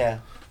 Yeah. Yeah.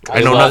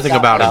 I know nothing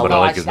about him, but I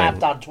like his snapped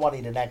name. on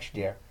 20 the next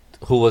year.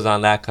 Who was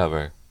on that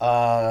cover?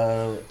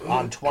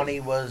 On 20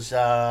 was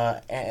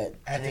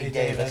Anthony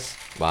Davis.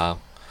 Wow.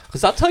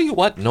 Because I'll tell you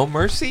what, No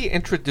Mercy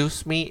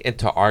introduced me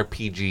into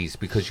RPGs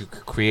because you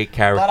could create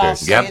But I'll characters.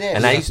 say Yep. this.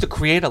 And I used to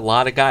create a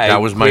lot of guys. That I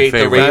would was my create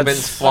favorite. The Ravens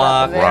That's-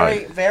 flock. Very,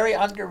 Right. very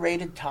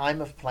underrated time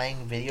of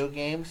playing video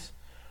games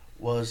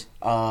was,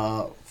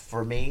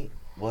 for me,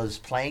 was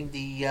playing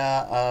the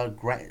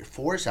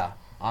Forza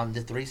on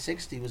the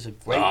 360 was a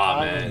great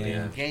time man, in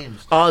yeah.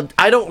 games.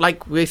 I don't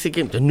like racing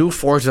games. The new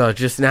Forza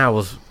just now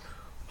was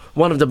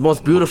one of the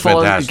most beautiful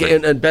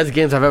Fantastic. and best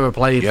games I've ever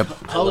played.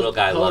 Yep. My little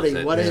guy loves Cody,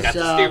 it. what He's is, got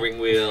the steering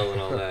wheel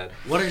and all that.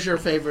 What is your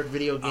favorite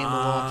video game of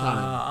all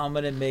time? I'm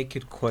gonna make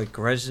it quick.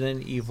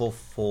 Resident Evil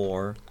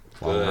 4.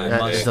 Good. I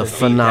That's must a have beat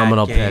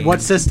phenomenal that game. pick.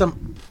 What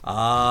system?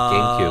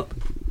 GameCube.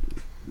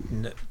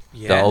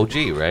 Yeah. The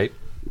OG, right?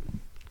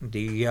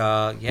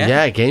 Yeah.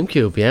 Yeah,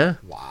 GameCube, yeah.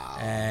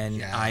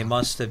 And I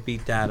must have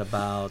beat that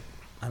about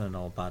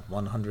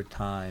 100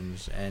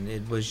 times, and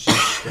it was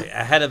just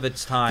ahead of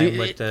its time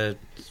with the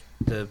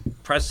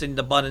pressing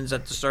the buttons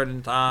at a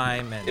certain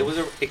time, and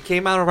It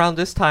came out around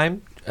this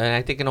time, and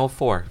I think in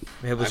 04.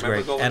 it was I remember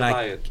great. going And to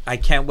buy it. I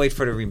can't wait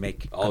for the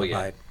remake. Oh, Gonna yeah.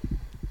 buy it.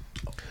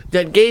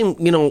 That game,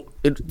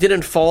 it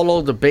didn't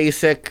follow the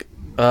basic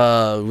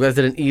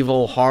Resident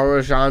Evil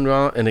horror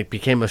genre, and it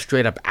became a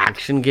straight up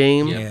action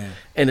game. Yeah.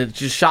 And it's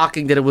just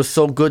shocking that it was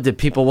so good that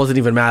people wasn't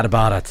even mad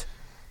about it.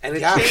 And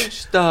it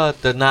changed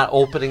the not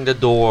opening the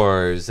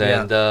doors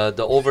and the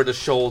over the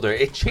shoulder.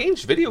 It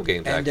changed video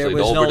games, And actually. there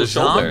was the over no the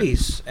shoulder.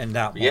 zombies in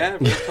that one. Yeah,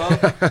 real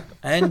talk.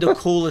 And the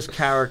coolest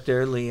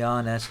character,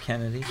 Leon S.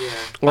 Kennedy. Yeah.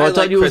 Well, I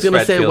thought you was Chris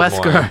gonna say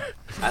Redfield Wesker. more.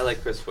 I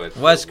like Chris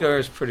Redfield. Wesker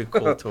is pretty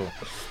cool too.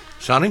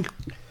 Sonny?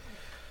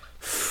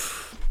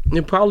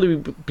 It'd probably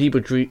be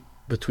between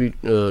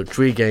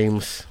three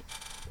games.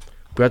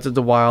 Breath of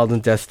the Wild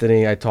and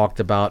Destiny I talked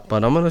about,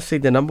 but I'm going to say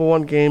the number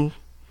one game,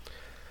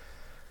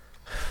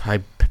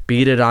 I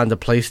beat it on the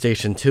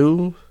PlayStation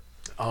 2.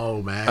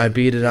 Oh, man. I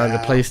beat it on the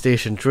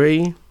PlayStation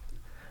 3.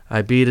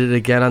 I beat it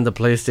again on the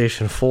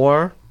PlayStation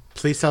 4.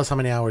 Please tell us how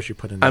many hours you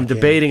put in that I'm game.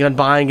 debating on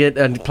buying it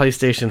on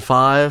PlayStation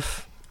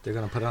 5. They're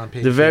going to put it on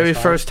PS5. The very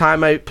first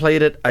time I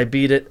played it, I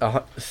beat it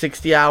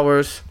 60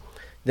 hours.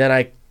 Then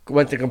I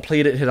went to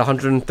complete it, hit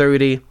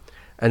 130.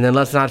 And then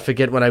let's not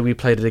forget when I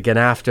replayed it again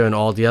after and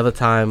all the other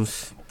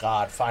times.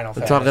 God, Final I'm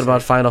Fantasy. talking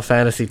about Final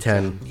Fantasy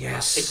X.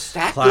 Yes, It's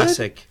that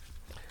classic.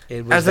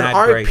 It was As an that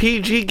great.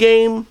 RPG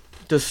game,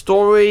 the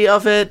story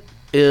of it,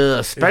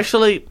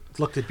 especially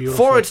Looked at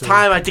beautiful for its too.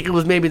 time, I think it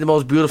was maybe the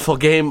most beautiful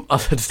game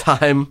of its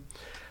time.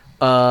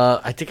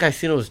 I think I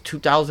seen it was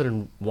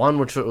 2001,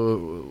 which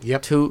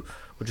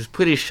which is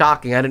pretty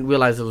shocking. I didn't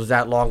realize it was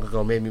that long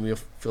ago. Made me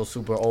feel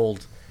super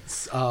old.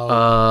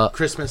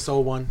 Christmas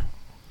 01.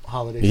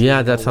 Holiday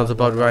Yeah, season that 01, sounds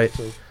about right.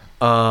 too.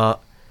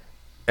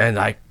 And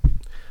I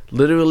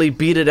literally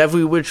beat it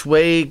every which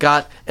way.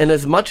 And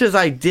as much as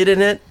I did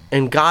in it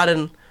and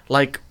gotten,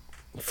 like,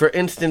 for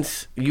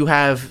instance, you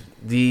have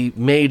the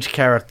mage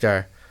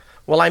character.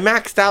 Well, I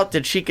maxed out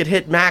that she could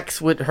hit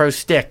max with her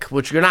stick,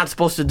 which you're not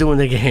supposed to do in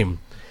the game.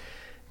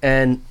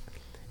 And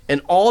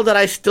all that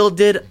I still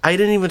did, I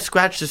didn't even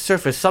scratch the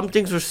surface. Some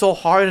things were so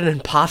hard and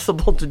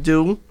impossible to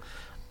do.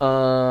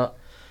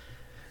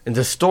 And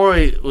the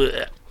story,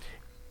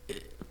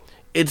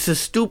 it's a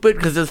stupid,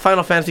 because the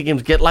Final Fantasy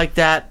games get like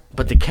that,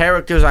 but the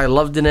characters I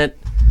loved in it.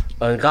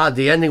 God,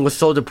 the ending was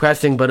so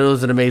depressing, but it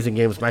was an amazing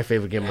game. It's my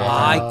favorite game of all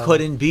time. I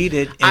couldn't beat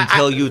it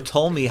until you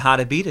told me how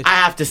to beat it. I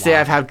have to say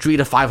I've had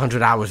 300 to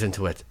 500 hours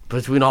into it.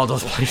 Between all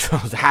those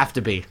playthroughs, have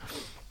to be.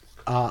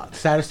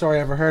 Saddest story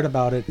I ever heard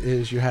about it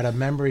is you had a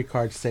memory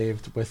card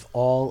saved with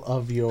all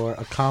of your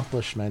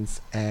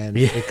accomplishments, and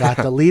it got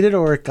deleted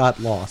or it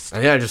got lost.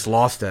 Yeah, I just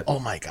lost it. Oh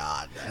my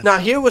God! Now,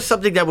 here was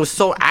something that was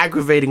so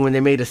aggravating when they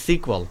made a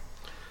sequel.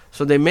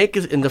 So they make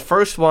it in the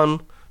first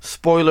one,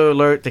 spoiler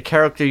alert, the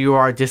character you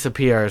are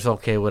disappears.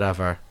 Okay,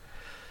 whatever.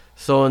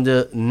 So in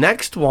the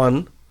next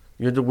one,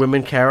 You're the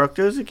women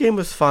characters. The game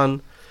was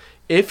fun.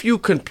 If you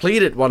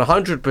complete it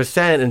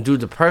 100% and do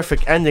the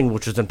perfect ending,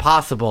 which is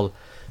impossible,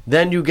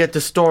 then you get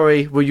the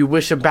story where you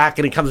wish him back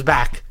and he comes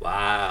back.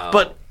 Wow.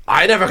 But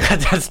I never got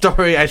that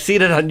story. I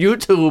seen it on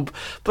YouTube,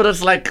 but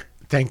it's like...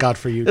 Thank God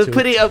for you, It was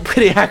pretty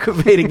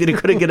aggravating that he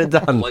couldn't get it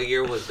done. What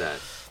year was that?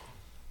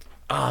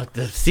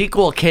 The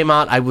sequel came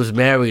out, I was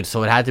married,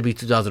 so it had to be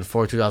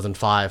 2004,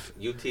 2005.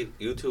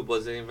 YouTube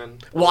wasn't even...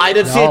 Well, I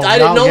didn't see it. I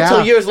didn't know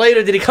until years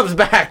later that he comes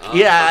back.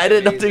 I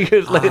didn't know until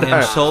years later. I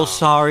am so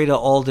sorry to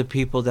all the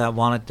people that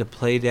wanted to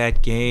play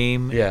that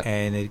game,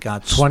 and it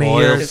got 20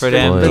 spoiled years for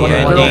them. It's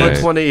been over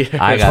 20 years.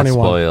 I got 21.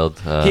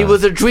 spoiled. He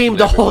was a dream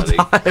the whole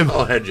time.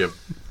 Go ahead, Jim.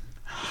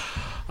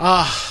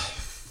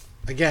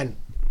 Again,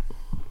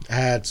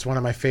 it's one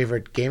of my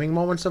favorite gaming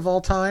moments of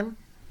all time.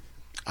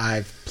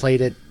 I've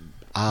played it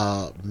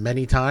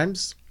many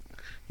times.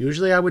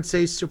 Usually I would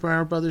say Super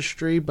Mario Brothers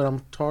 3, but I'm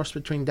tossed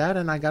between that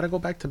and I gotta go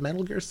back to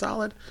Metal Gear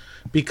Solid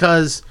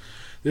because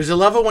there's a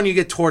level when you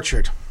get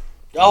tortured.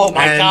 Oh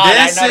my God!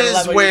 This I know the is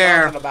level where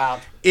you're talking about.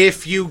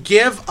 if you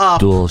give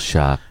up,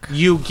 DualShock.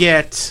 you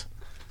get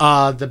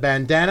the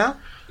bandana.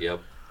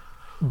 Yep.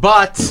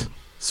 But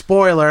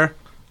spoiler,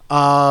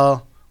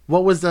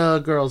 what was the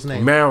girl's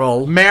name?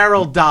 Meryl.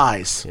 Meryl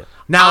dies. Yeah.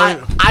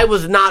 Now I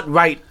was not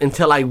right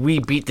until I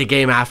re-beat the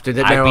game after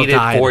that. I beat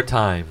died. it 4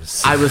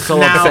 times. I was so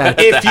now, upset.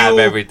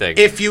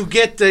 if you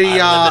get the,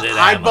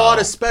 I ammo. bought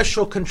a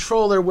special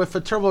controller with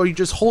a turbo. You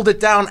just hold it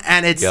down,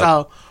 and it's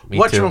Me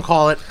what too. you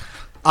call it.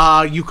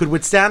 You could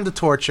withstand the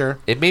torture.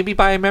 It made me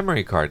buy a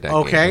memory card. That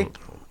Okay, game.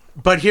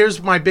 but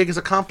here's my biggest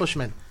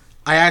accomplishment.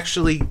 I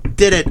actually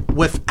did it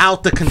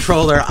without the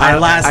controller. I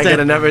lasted.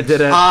 I never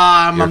did it.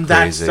 You're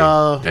that's crazy.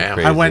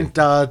 I went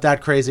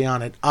that crazy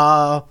on it.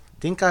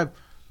 Think I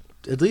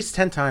at least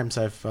 10 times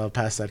I've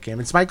passed that game.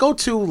 It's my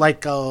go-to.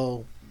 Like,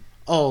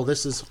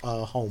 this is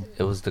home.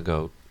 It was the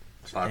GOAT.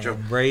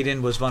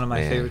 Raiden was one of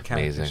my favorite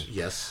characters. Amazing.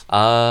 Yes.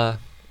 I'll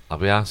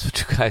be honest with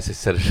you guys. I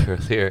said it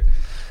earlier.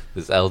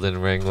 This Elden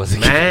Ring was a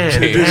Man,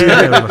 game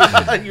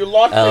changer. You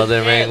lost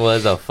Elden Ring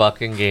was a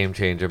fucking game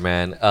changer,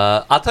 man.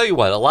 I'll tell you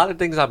what. A lot of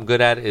things I'm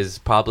good at is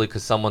probably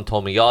because someone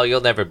told me, "Oh,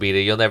 you'll never beat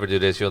it. You'll never do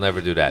this. You'll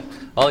never do that."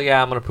 Oh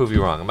yeah, I'm gonna prove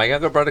you wrong. And my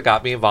younger brother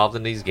got me involved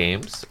in these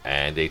games,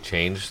 and they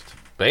changed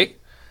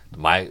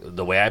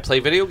the way I play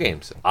video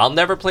games. I'll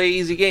never play an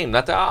easy game.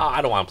 Not that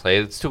I don't want to play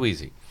it. It's too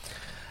easy.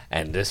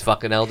 And this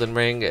fucking Elden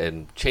Ring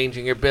and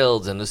changing your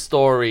builds and the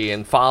story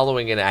and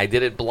following it, I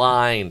did it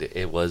blind.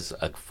 It was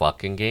a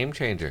fucking game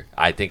changer.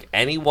 I think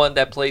anyone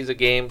that plays a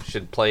game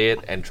should play it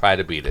and try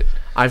to beat it.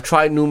 I've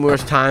tried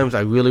numerous times.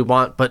 I really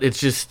want, but it's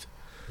just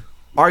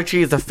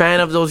Archie is a fan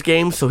of those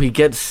games, so he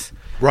gets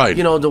right.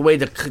 You know the way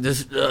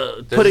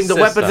putting the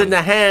weapons in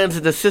the hands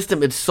and the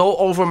system. It's so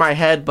over my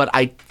head, but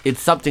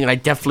it's something I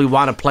definitely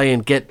want to play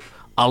and get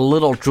a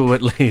little through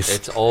at least.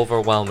 It's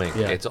overwhelming.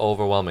 Yeah. It's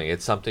overwhelming.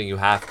 It's something you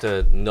have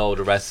to know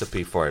the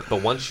recipe for it.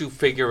 But once you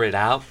figure it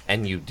out,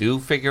 and you do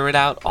figure it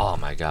out, oh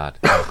my God,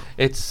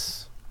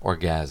 it's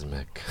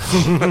orgasmic.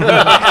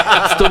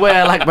 That's the way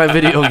I like my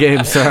video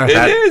games, sir. It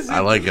is. I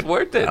like it. It's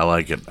worth it. I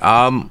like it.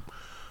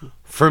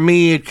 For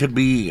me, it could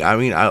be. I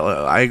mean,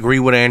 I agree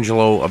with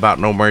Angelo about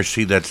No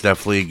Mercy. That's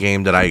definitely a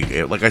game that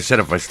like I said,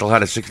 if I still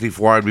had a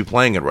 64, I'd be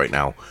playing it right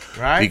now.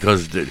 Right.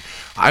 Because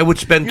I would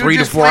spend You 3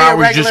 to just 4 play a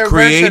hours just regular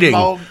creating.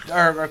 version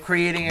mode, or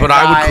creating. But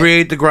I would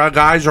create the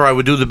guys, or I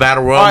would do the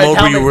battle royale All right, mode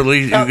tell where you me-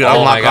 release, you tell- could oh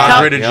unlock my God.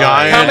 Andre the Yeah.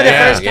 Giant. Tell me the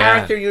yeah. first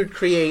character you'd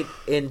create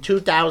in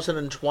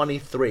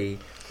 2023,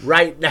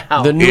 right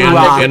now. The new In,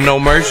 Rock. in No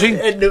Mercy,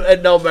 in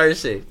No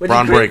Mercy. Would you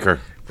Braun create- Breaker.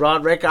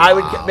 Braun Breaker. I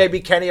would maybe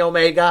Kenny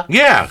Omega.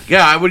 Yeah,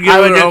 I would give I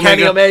would it do Omega.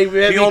 Kenny Omega,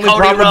 maybe The only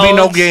Cody problem would be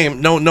no Rhodes. game,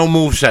 no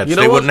move sets. You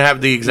know They what- wouldn't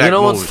have the exact. You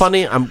know moves. what's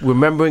funny? I'm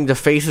remembering the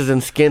faces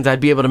and skins. I'd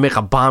be able to make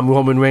a bomb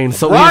Roman Reigns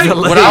so Right,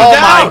 easily. without Oh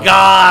doubt. my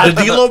God!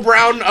 The D'Lo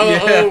Brown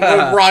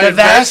Riot The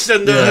vest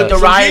and the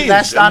some riot jeans,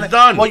 vest on and it.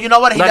 done. Well, you know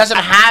what? He Like- doesn't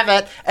have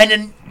it, and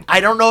then I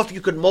don't know if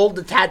you could mold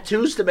the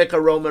tattoos to make a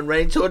Roman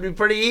Reigns, so it'd be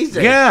pretty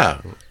easy. Yeah,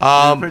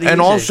 Pretty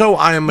and easy. also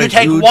I am a You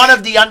take huge. one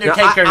of the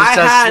Undertaker's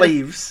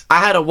sleeves. I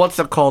had a what's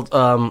it called?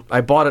 I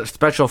bought it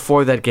special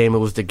for that game. It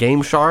was the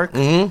Game Shark,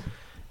 and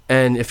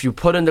if you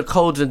put in the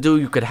codes and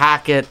you could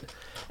hack it,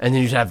 and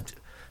then you'd have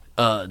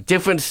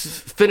different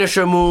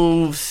finisher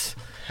moves.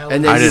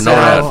 And then I didn't you know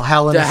have that.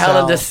 Hell in the a Hell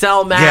in the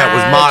Cell. Cell match. Yeah, it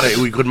was modded.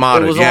 We could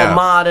mod it, It was yeah. all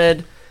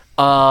modded.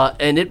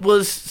 And it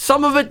was,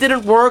 some of it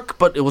didn't work,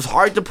 but it was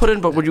hard to put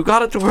in. But when you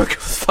got it to work, it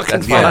was fucking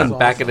That's fun. fun.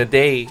 Back in the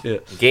day,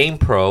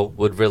 GamePro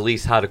would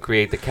release how to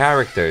create the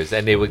characters,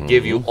 and they would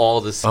give you all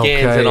the skins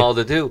Okay. and all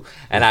the do.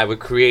 And I would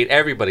create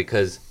everybody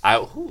because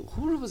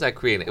who was I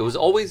creating? It was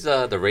always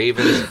the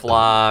Ravens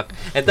flock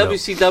and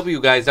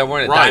WCW guys that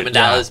weren't at Right, Diamond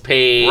yeah. Dallas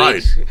Page.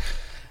 Right.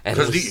 And it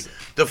Because was,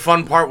 the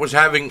fun part was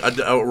having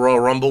a Royal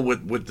Rumble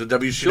with the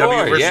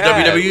WCW versus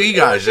WWE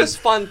guys. It was just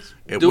fun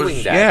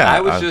doing that. Yeah,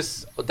 I was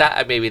just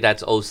that. Maybe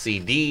that's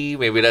OCD.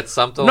 Maybe that's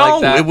something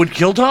like that. No, it would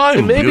kill time.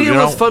 And maybe it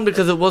was fun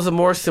because it was a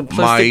more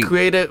simplistic,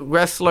 creative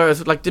wrestler.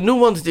 Like the new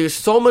ones, there's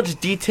so much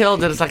detail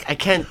that it's like I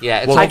can't.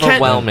 Yeah, it's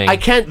overwhelming. I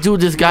can't do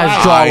this guy's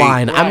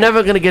jawline. Right. I'm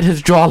never gonna get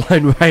his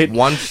jawline right.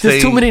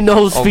 There's too many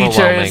nose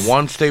features.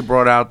 Once they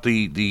brought out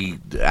the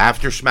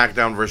after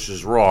SmackDown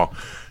versus Raw,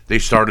 they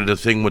started a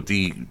thing with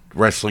the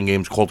wrestling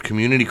games called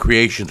Community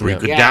Creations, where you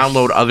could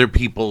download other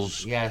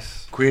people's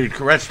created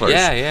wrestlers.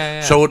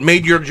 Yeah. So it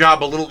made your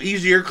job a little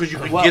easier because you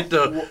could get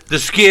the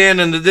skin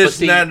and the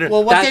this and that.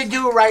 Well, what they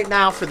do right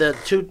now for the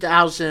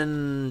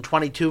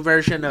 2022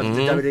 version of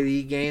the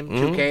WWE game,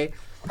 2K,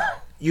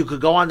 you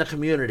could go on the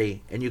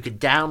community and you could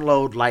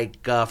download,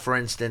 like, for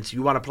instance,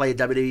 you want to play a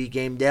WWE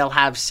game, they'll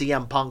have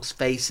CM Punk's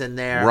face in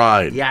there.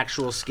 Right. The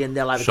actual skin,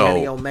 they'll have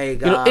Kenny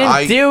Omega. You know,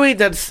 in theory,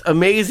 that's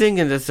amazing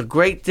and it's a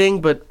great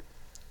thing, but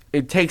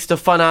it takes the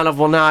fun out of,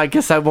 well, now I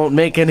guess I won't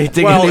make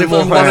anything anymore.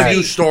 Well, if you want to do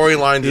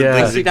storylines and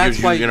things, see,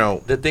 that's why,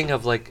 you the thing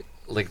of, like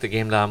the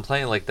game that I'm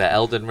playing, like the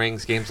Elden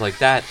Rings, games like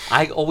that,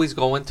 I always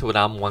go into it,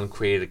 I'm one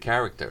created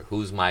character.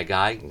 Who's my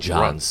guy?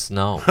 Jon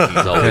Snow.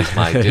 He's always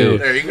my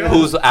dude. There you go.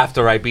 Who's,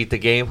 after I beat the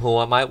game,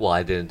 who am I? Well,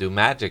 I didn't do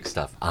magic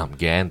stuff. I'm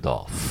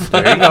Gandalf.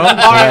 There you go. All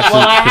right,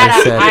 well,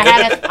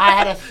 I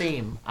had a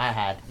theme.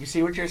 You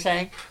see what you're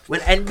saying?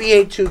 With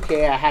NBA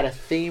 2K, I had a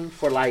theme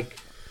for, like,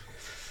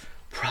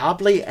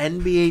 probably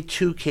NBA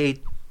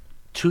 2K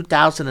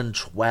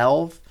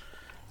 2012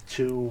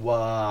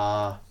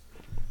 to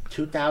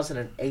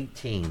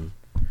 2018.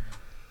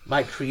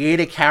 My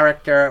creative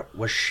character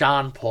was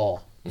Sean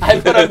Paul. I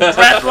put him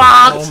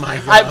dreadlocks.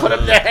 I put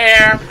him the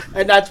hair,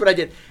 and that's what I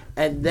did.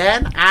 And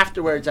then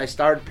afterwards, I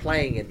started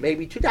playing it.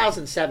 Maybe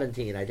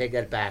 2017. I take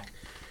that back.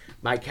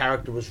 My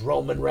character was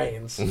Roman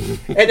Reigns, and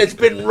it's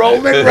been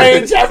Roman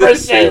Reigns ever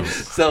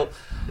since.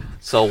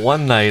 So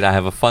one night, I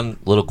have a fun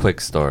little quick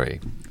story.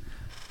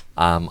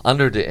 I'm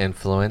under the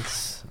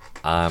influence.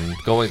 I'm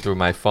going through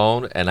my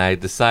phone, and I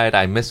decide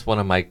I miss one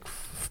of my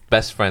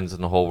best friends in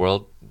the whole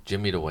world,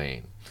 Jimmy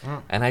Dwayne.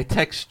 And I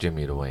text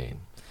Jimmy Dwayne.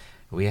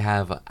 We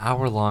have an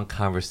hour-long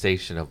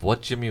conversation of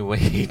what Jimmy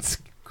Dwayne's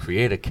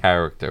create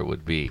character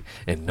would be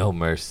in No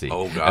Mercy.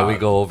 Oh, God. And we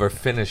go over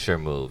finisher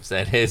moves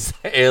and his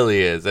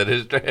alias and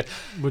his...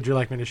 Would you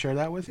like me to share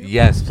that with you?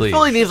 Yes, please. It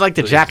only needs like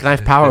the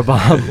jackknife power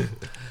bomb.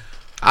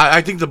 I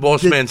think the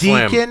Boss Man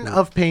Slam. Deacon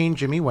of Pain,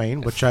 Jimmy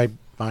Wayne, which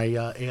my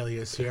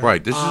alias here.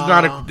 Right. This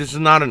is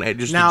not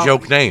a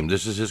joke name.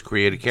 This is his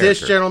created character.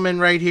 This gentleman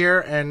right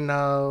here and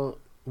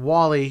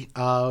Wally,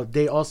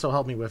 they also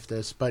helped me with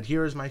this. But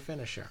here is my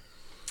finisher.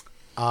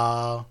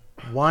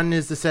 One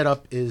is the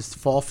setup is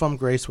Fall from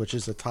Grace, which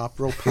is a top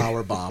rope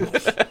power bomb.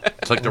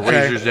 It's like the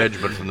Razor's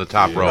Edge, but from the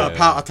top rope.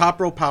 A top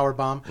rope power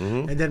bomb.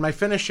 Mm-hmm. And then my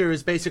finisher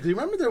is basically,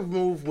 remember the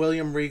move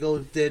William Regal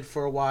did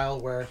for a while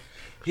where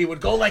he would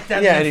go like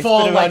that and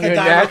fall like a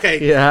diamond?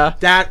 Okay, yeah.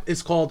 That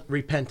is called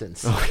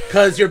repentance.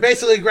 Because you're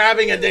basically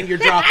grabbing and then you're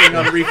dropping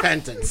on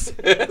repentance.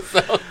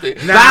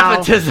 Baptism.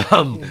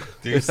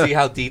 Do you see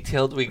how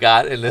detailed we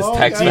got in this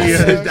text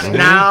message?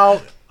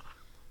 Now...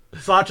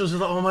 Slatcho's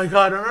like, oh my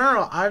God,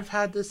 no. I've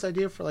had this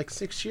idea for like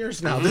 6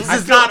 years now. This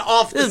is not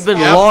off. This has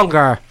been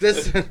longer.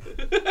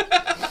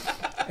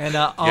 And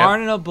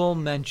honorable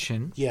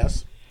mention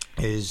yes,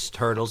 is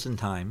Turtles in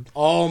Time.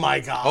 Oh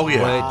my God. Oh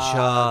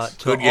yeah. Which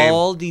to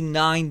all the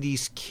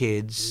 90s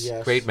kids,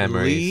 great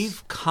memories.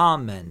 Leave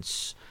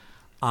comments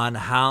on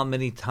how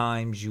many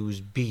times you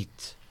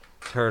beat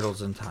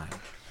Turtles in Time.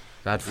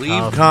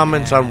 Leave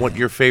comments on what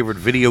your favorite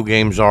video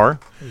games are.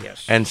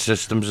 Yes. And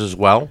systems as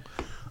well.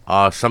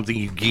 Something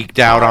you geeked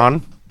out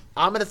on.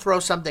 I'm going to throw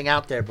something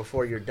out there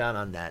before you're done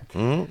on that.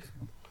 Mm-hmm.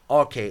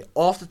 Okay,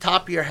 off the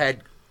top of your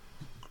head,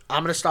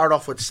 I'm going to start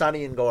off with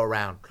Sonny and go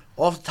around.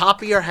 Off the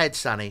top of your head,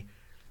 Sonny,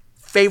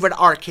 favorite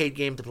arcade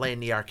game to play in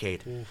the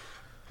arcade?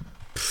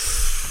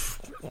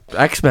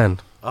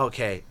 X-Men.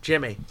 Okay,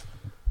 Jimmy.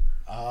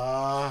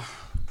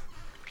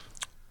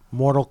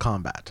 Mortal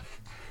Kombat.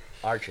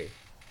 Archie.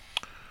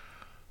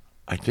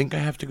 I think I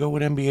have to go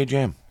with NBA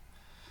Jam.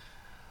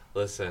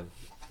 Listen.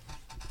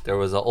 There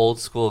was an old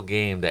school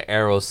game, the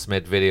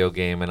Aerosmith video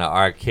game in an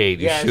arcade.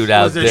 You shoot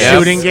out discs.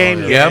 Shooting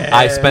game? Yep.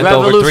 I spent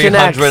over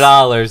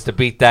 $300 to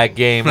beat that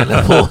game in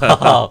the pool.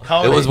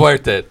 It was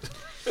worth it.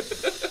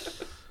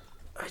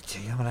 I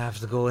tell you, I'm going to have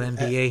to go with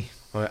NBA.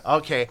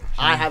 Okay,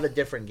 I have a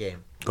different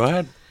game. Go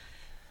ahead.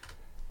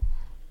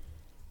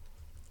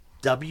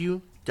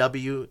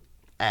 WWF,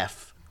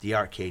 the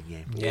arcade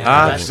game.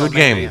 Yeah, good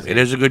game. It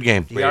is a good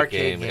game. The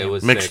arcade game. It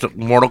was mixed sick.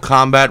 Mortal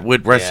Kombat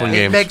with wrestling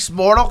games. It makes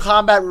Mortal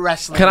Kombat with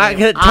wrestling. Can I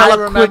games. tell a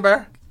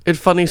remember. quick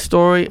funny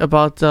story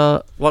about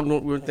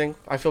one weird thing?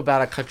 I feel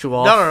bad I cut you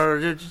off.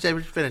 No. Just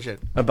finish it.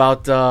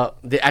 About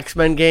the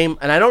X-Men game,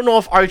 and I don't know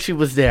if Archie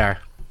was there.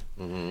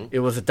 Mm-hmm. It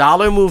was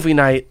 $1 movie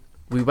night.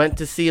 We went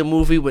to see a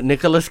movie with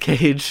Nicolas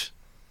Cage.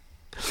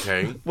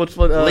 Okay. What's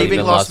what?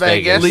 Leaving Las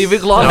Vegas.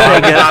 Leaving Las No, I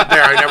was Vegas. not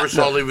there. I never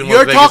saw Leaving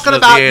Las Vegas in the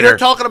theater. You're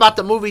talking about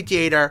the movie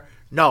theater.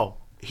 No,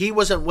 He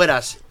wasn't with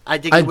us. I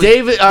think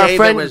David,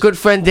 our good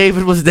friend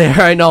David was there.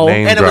 I know.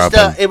 And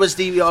it was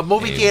the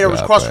movie theater. It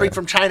was cross street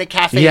from China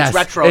Cafe. Yes. It's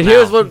retro. And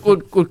here's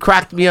what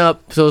cracked me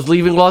up. So I was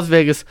leaving Las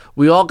Vegas.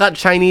 We all got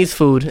Chinese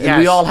food,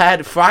 and we all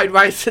had fried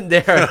rice in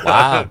there.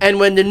 Wow. And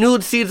when the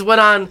nude scenes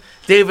went on,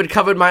 David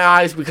covered my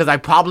eyes because I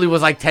probably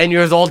was like 10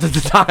 years old at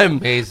the time.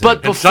 Amazing.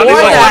 But before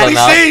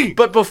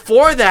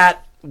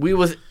that, we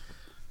was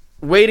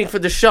waiting for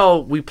the show.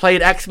 We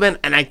played X-Men,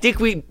 and I think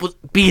we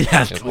beat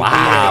it.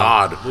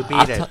 Wow. We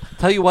beat it.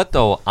 Tell you what,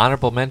 though,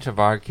 honorable mention of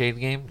our arcade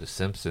game, the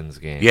Simpsons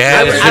game. Yeah,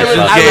 I was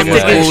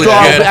thinking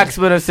strong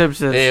X-Men or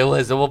Simpsons. It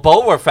was. Well,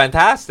 both were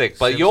fantastic,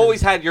 but you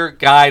always had your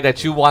guy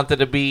that you wanted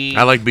to be.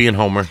 I like being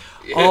Homer.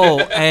 Oh,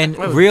 and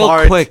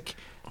real quick,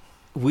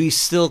 we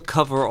still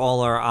cover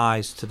all our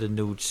eyes to the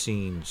nude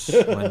scenes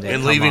when they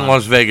And come leaving on.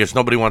 Las Vegas,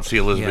 nobody wants to see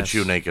Elizabeth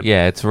Shue naked.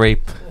 Yeah, it's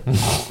rape.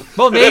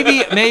 Well,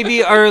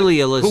 maybe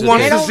early Elizabeth. Who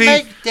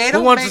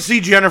wants to see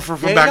Jennifer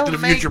from Back to the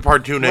Future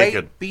Part 2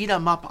 naked? Beat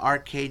 'em up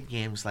arcade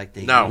games like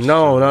they No. used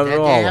No, to. not at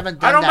all. They haven't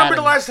done I don't that remember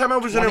the in last time I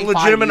was in a 25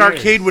 legitimate years.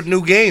 arcade with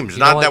new games. You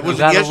know what? That was you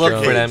gotta yesterday.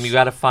 look for them. You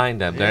gotta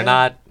find them. They're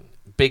not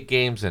big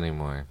games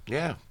anymore.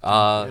 Yeah.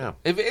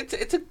 If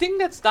it's a thing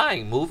that's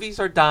dying. Movies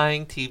are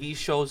dying. TV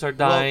shows are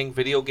dying.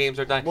 Video games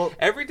are dying.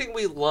 Everything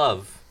we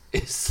love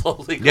is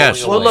slowly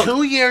going away. Well,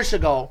 2 years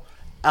ago,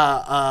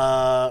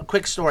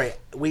 quick story.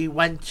 We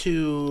went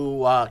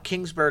to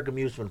Kingsburg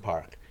Amusement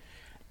Park,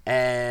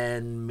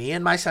 and me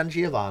and my son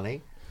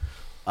Giovanni,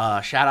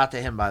 shout out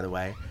to him by the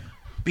way,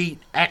 beat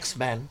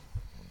X-Men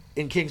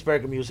in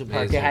Kingsburg Amusement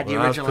Park. They had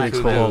the original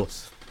X-Men.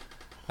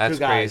 That's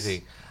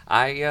crazy.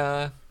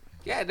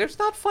 Yeah, there's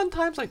not fun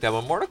times like that.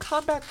 When Mortal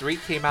Kombat 3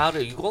 came out,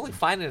 you could only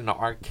find it in an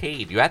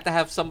arcade. You had to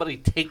have somebody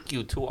take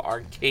you to an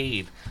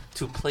arcade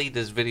to play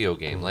this video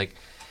game. Like,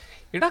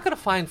 you're not going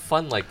to find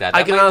fun like that.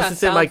 I can honestly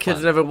say my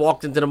kids never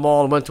walked into the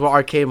mall and went to an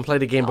arcade and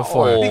played a game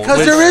before.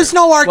 Because there is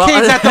no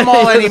arcades at the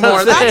mall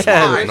anymore. That's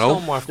why. There's no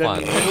more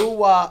fun.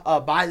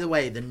 By the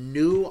way, the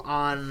new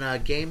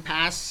on Game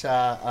Pass,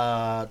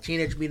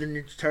 Teenage Mutant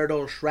Ninja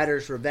Turtles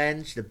Shredder's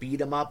Revenge, the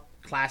beat 'em up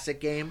classic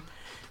game,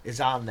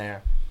 is on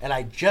there. And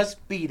I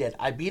just beat it.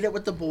 I beat it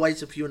with the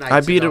boys a few nights ago.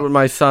 I beat it with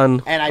my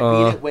son. And I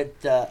beat it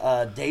with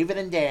David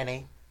and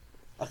Danny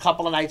a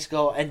couple of nights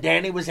ago. And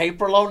Danny was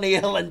April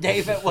O'Neil and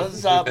David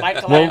was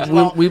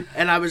Michelangelo.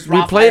 And I was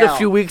Raphael. We played a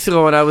few weeks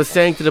ago, and I was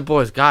saying to the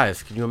boys,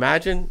 guys, can you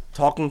imagine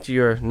talking to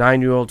your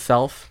 9-year-old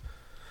self,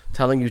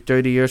 telling you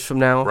 30 years from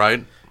now,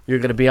 right? You're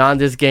going to be on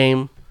this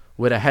game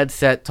with a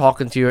headset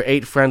talking to your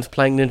 8 friends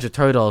playing Ninja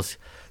Turtles.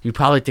 You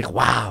probably think,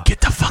 wow,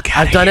 get the fuck out of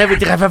here. I've done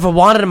everything I've ever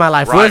wanted in my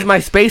life. Right. Where's my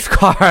space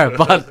car?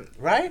 But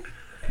right?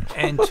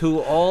 And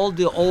to all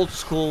the old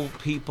school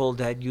people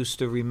that used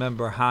to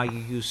remember how you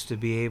used to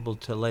be able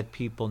to let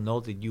people know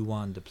that you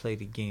wanted to play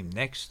the game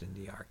next in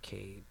the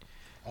arcade.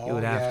 You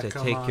would have to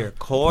take your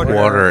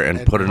quarter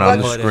and put it on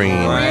the screen.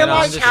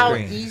 Realize how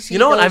easy. You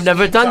know what? I've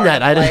never done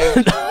that. I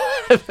didn't.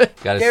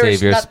 Gotta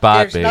save your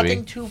spot, baby. There's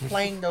nothing to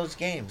playing those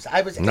games.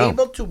 I was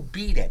able to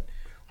beat it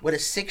with a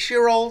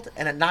 6-year-old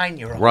and a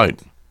 9-year-old. Right.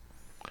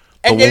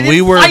 And they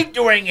didn't fight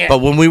during it. But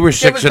when we were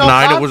 6 and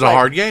 9, it was a conflict.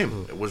 hard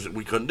game.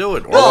 We couldn't do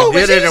it. No, it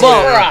was easy for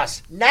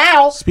us.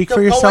 Now, speak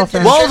for yourself.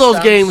 Well, those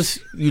games,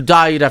 you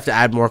die, you'd have to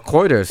add more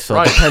quarters,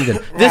 so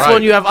dependent. This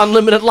one, you have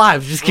unlimited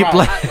lives. Just keep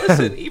playing.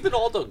 Listen, even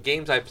all the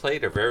games I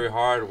played are very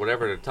hard,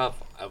 whatever, they're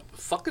tough.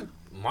 Fucking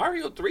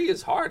Mario 3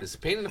 is hard. It's a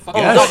pain in the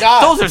fucking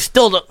Oh, those are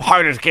still the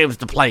hardest games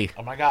to play.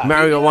 Oh, my God.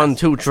 Mario 1,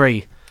 2,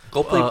 3.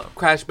 Go play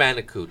Crash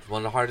Bandicoot, one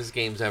of the hardest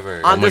games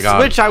ever. On the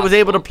Switch, I was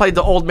able to play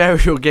the old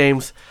Mario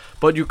games,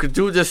 but you could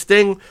do this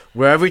thing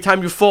where every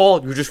time you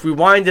fall, you just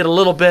rewind it a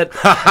little bit,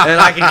 and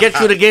I can get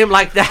through the game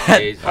like that.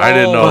 I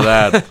didn't know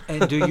that.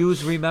 And do you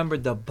remember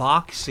the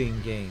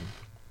boxing game?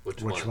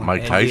 Which one?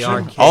 Mike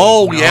Tyson?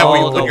 Oh, yeah. Oh, where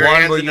you the put your one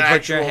hands where in you the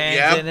put your actual-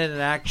 hands in it and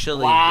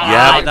actually...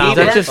 Yeah.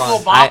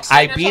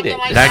 I beat it.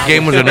 That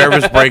game was a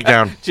nervous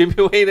breakdown. Jimmy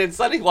Wayne and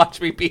Sonny watched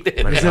me beat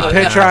it. There's a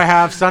picture I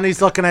have. Sonny's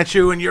looking at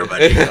you, and you're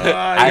like,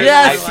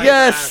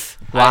 yes.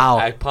 Wow.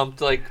 I pumped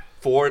like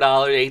 $4,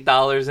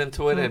 $8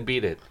 into it and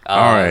beat it.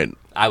 All right.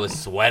 I was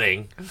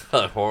sweating.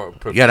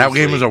 Yeah, that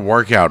game was a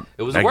workout.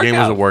 It was that a workout. game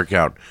was a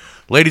workout.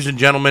 Ladies and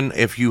gentlemen,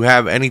 if you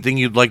have anything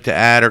you'd like to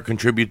add or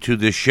contribute to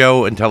this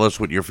show and tell us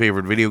what your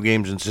favorite video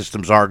games and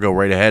systems are, go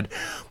right ahead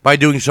by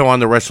doing so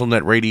on the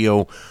WrestleNet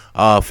Radio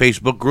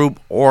Facebook group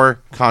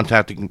or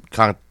contacting me,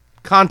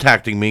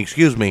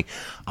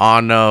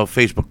 on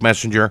Facebook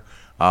Messenger.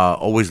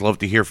 Always love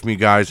to hear from you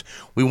guys.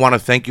 We want to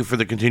thank you for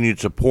the continued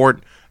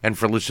support and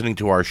for listening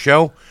to our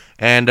show.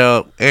 And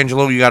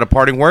Angelo, you got a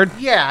parting word?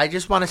 Yeah, I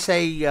just want to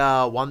say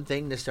one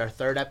thing. This is our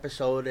 3rd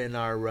episode in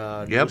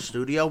our new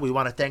studio. We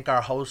want to thank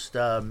our host,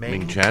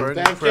 Ming Chen.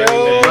 Thank you.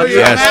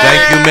 Yes,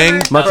 thank you,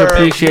 Ming. Much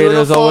appreciated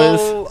as always.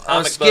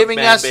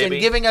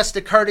 Giving us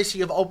the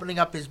courtesy of opening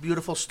up his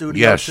beautiful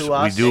studio to us.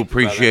 Yes, we do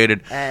appreciate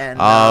it. And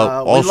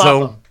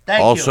also,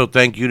 we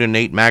thank you to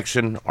Nate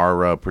Maxson,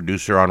 our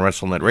producer on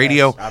WrestleNet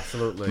Radio. Yes,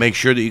 absolutely. Make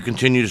sure that you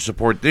continue to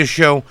support this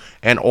show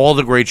and all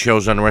the great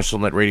shows on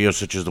WrestleNet Radio,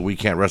 such as the We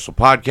Can't Wrestle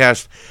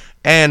podcast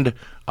and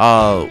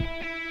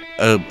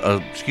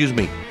excuse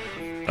me.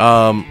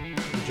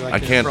 Would you like I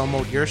to can't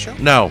promote your show?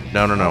 No.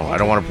 I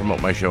don't want to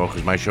promote my show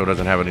because my show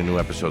doesn't have any new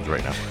episodes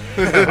right now.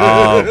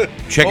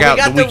 Check out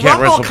the We Can't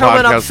Wrestle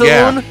podcast.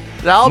 Yeah.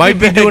 Might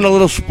be doing a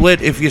little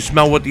split if you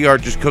smell what the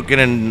Arch is cooking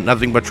and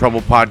Nothing But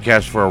Trouble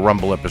podcast for a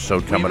Rumble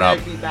episode coming up.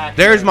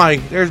 There's my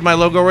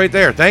logo right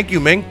there. Thank you,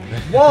 Ming.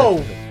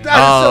 Whoa, that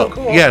is so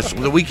cool. Yes,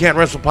 the We Can't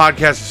Wrestle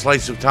podcast, A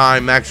Slice of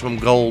Time, Maximum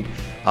Gold,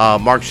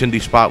 Mark Cindy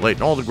Spotlight,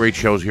 and all the great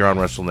shows here on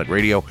WrestleNet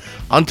Radio.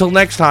 Until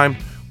next time,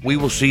 we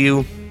will see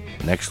you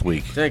next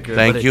week. Thank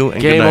you,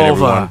 and good night,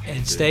 everyone.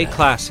 And stay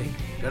classy.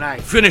 Good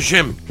night. Finish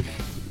him.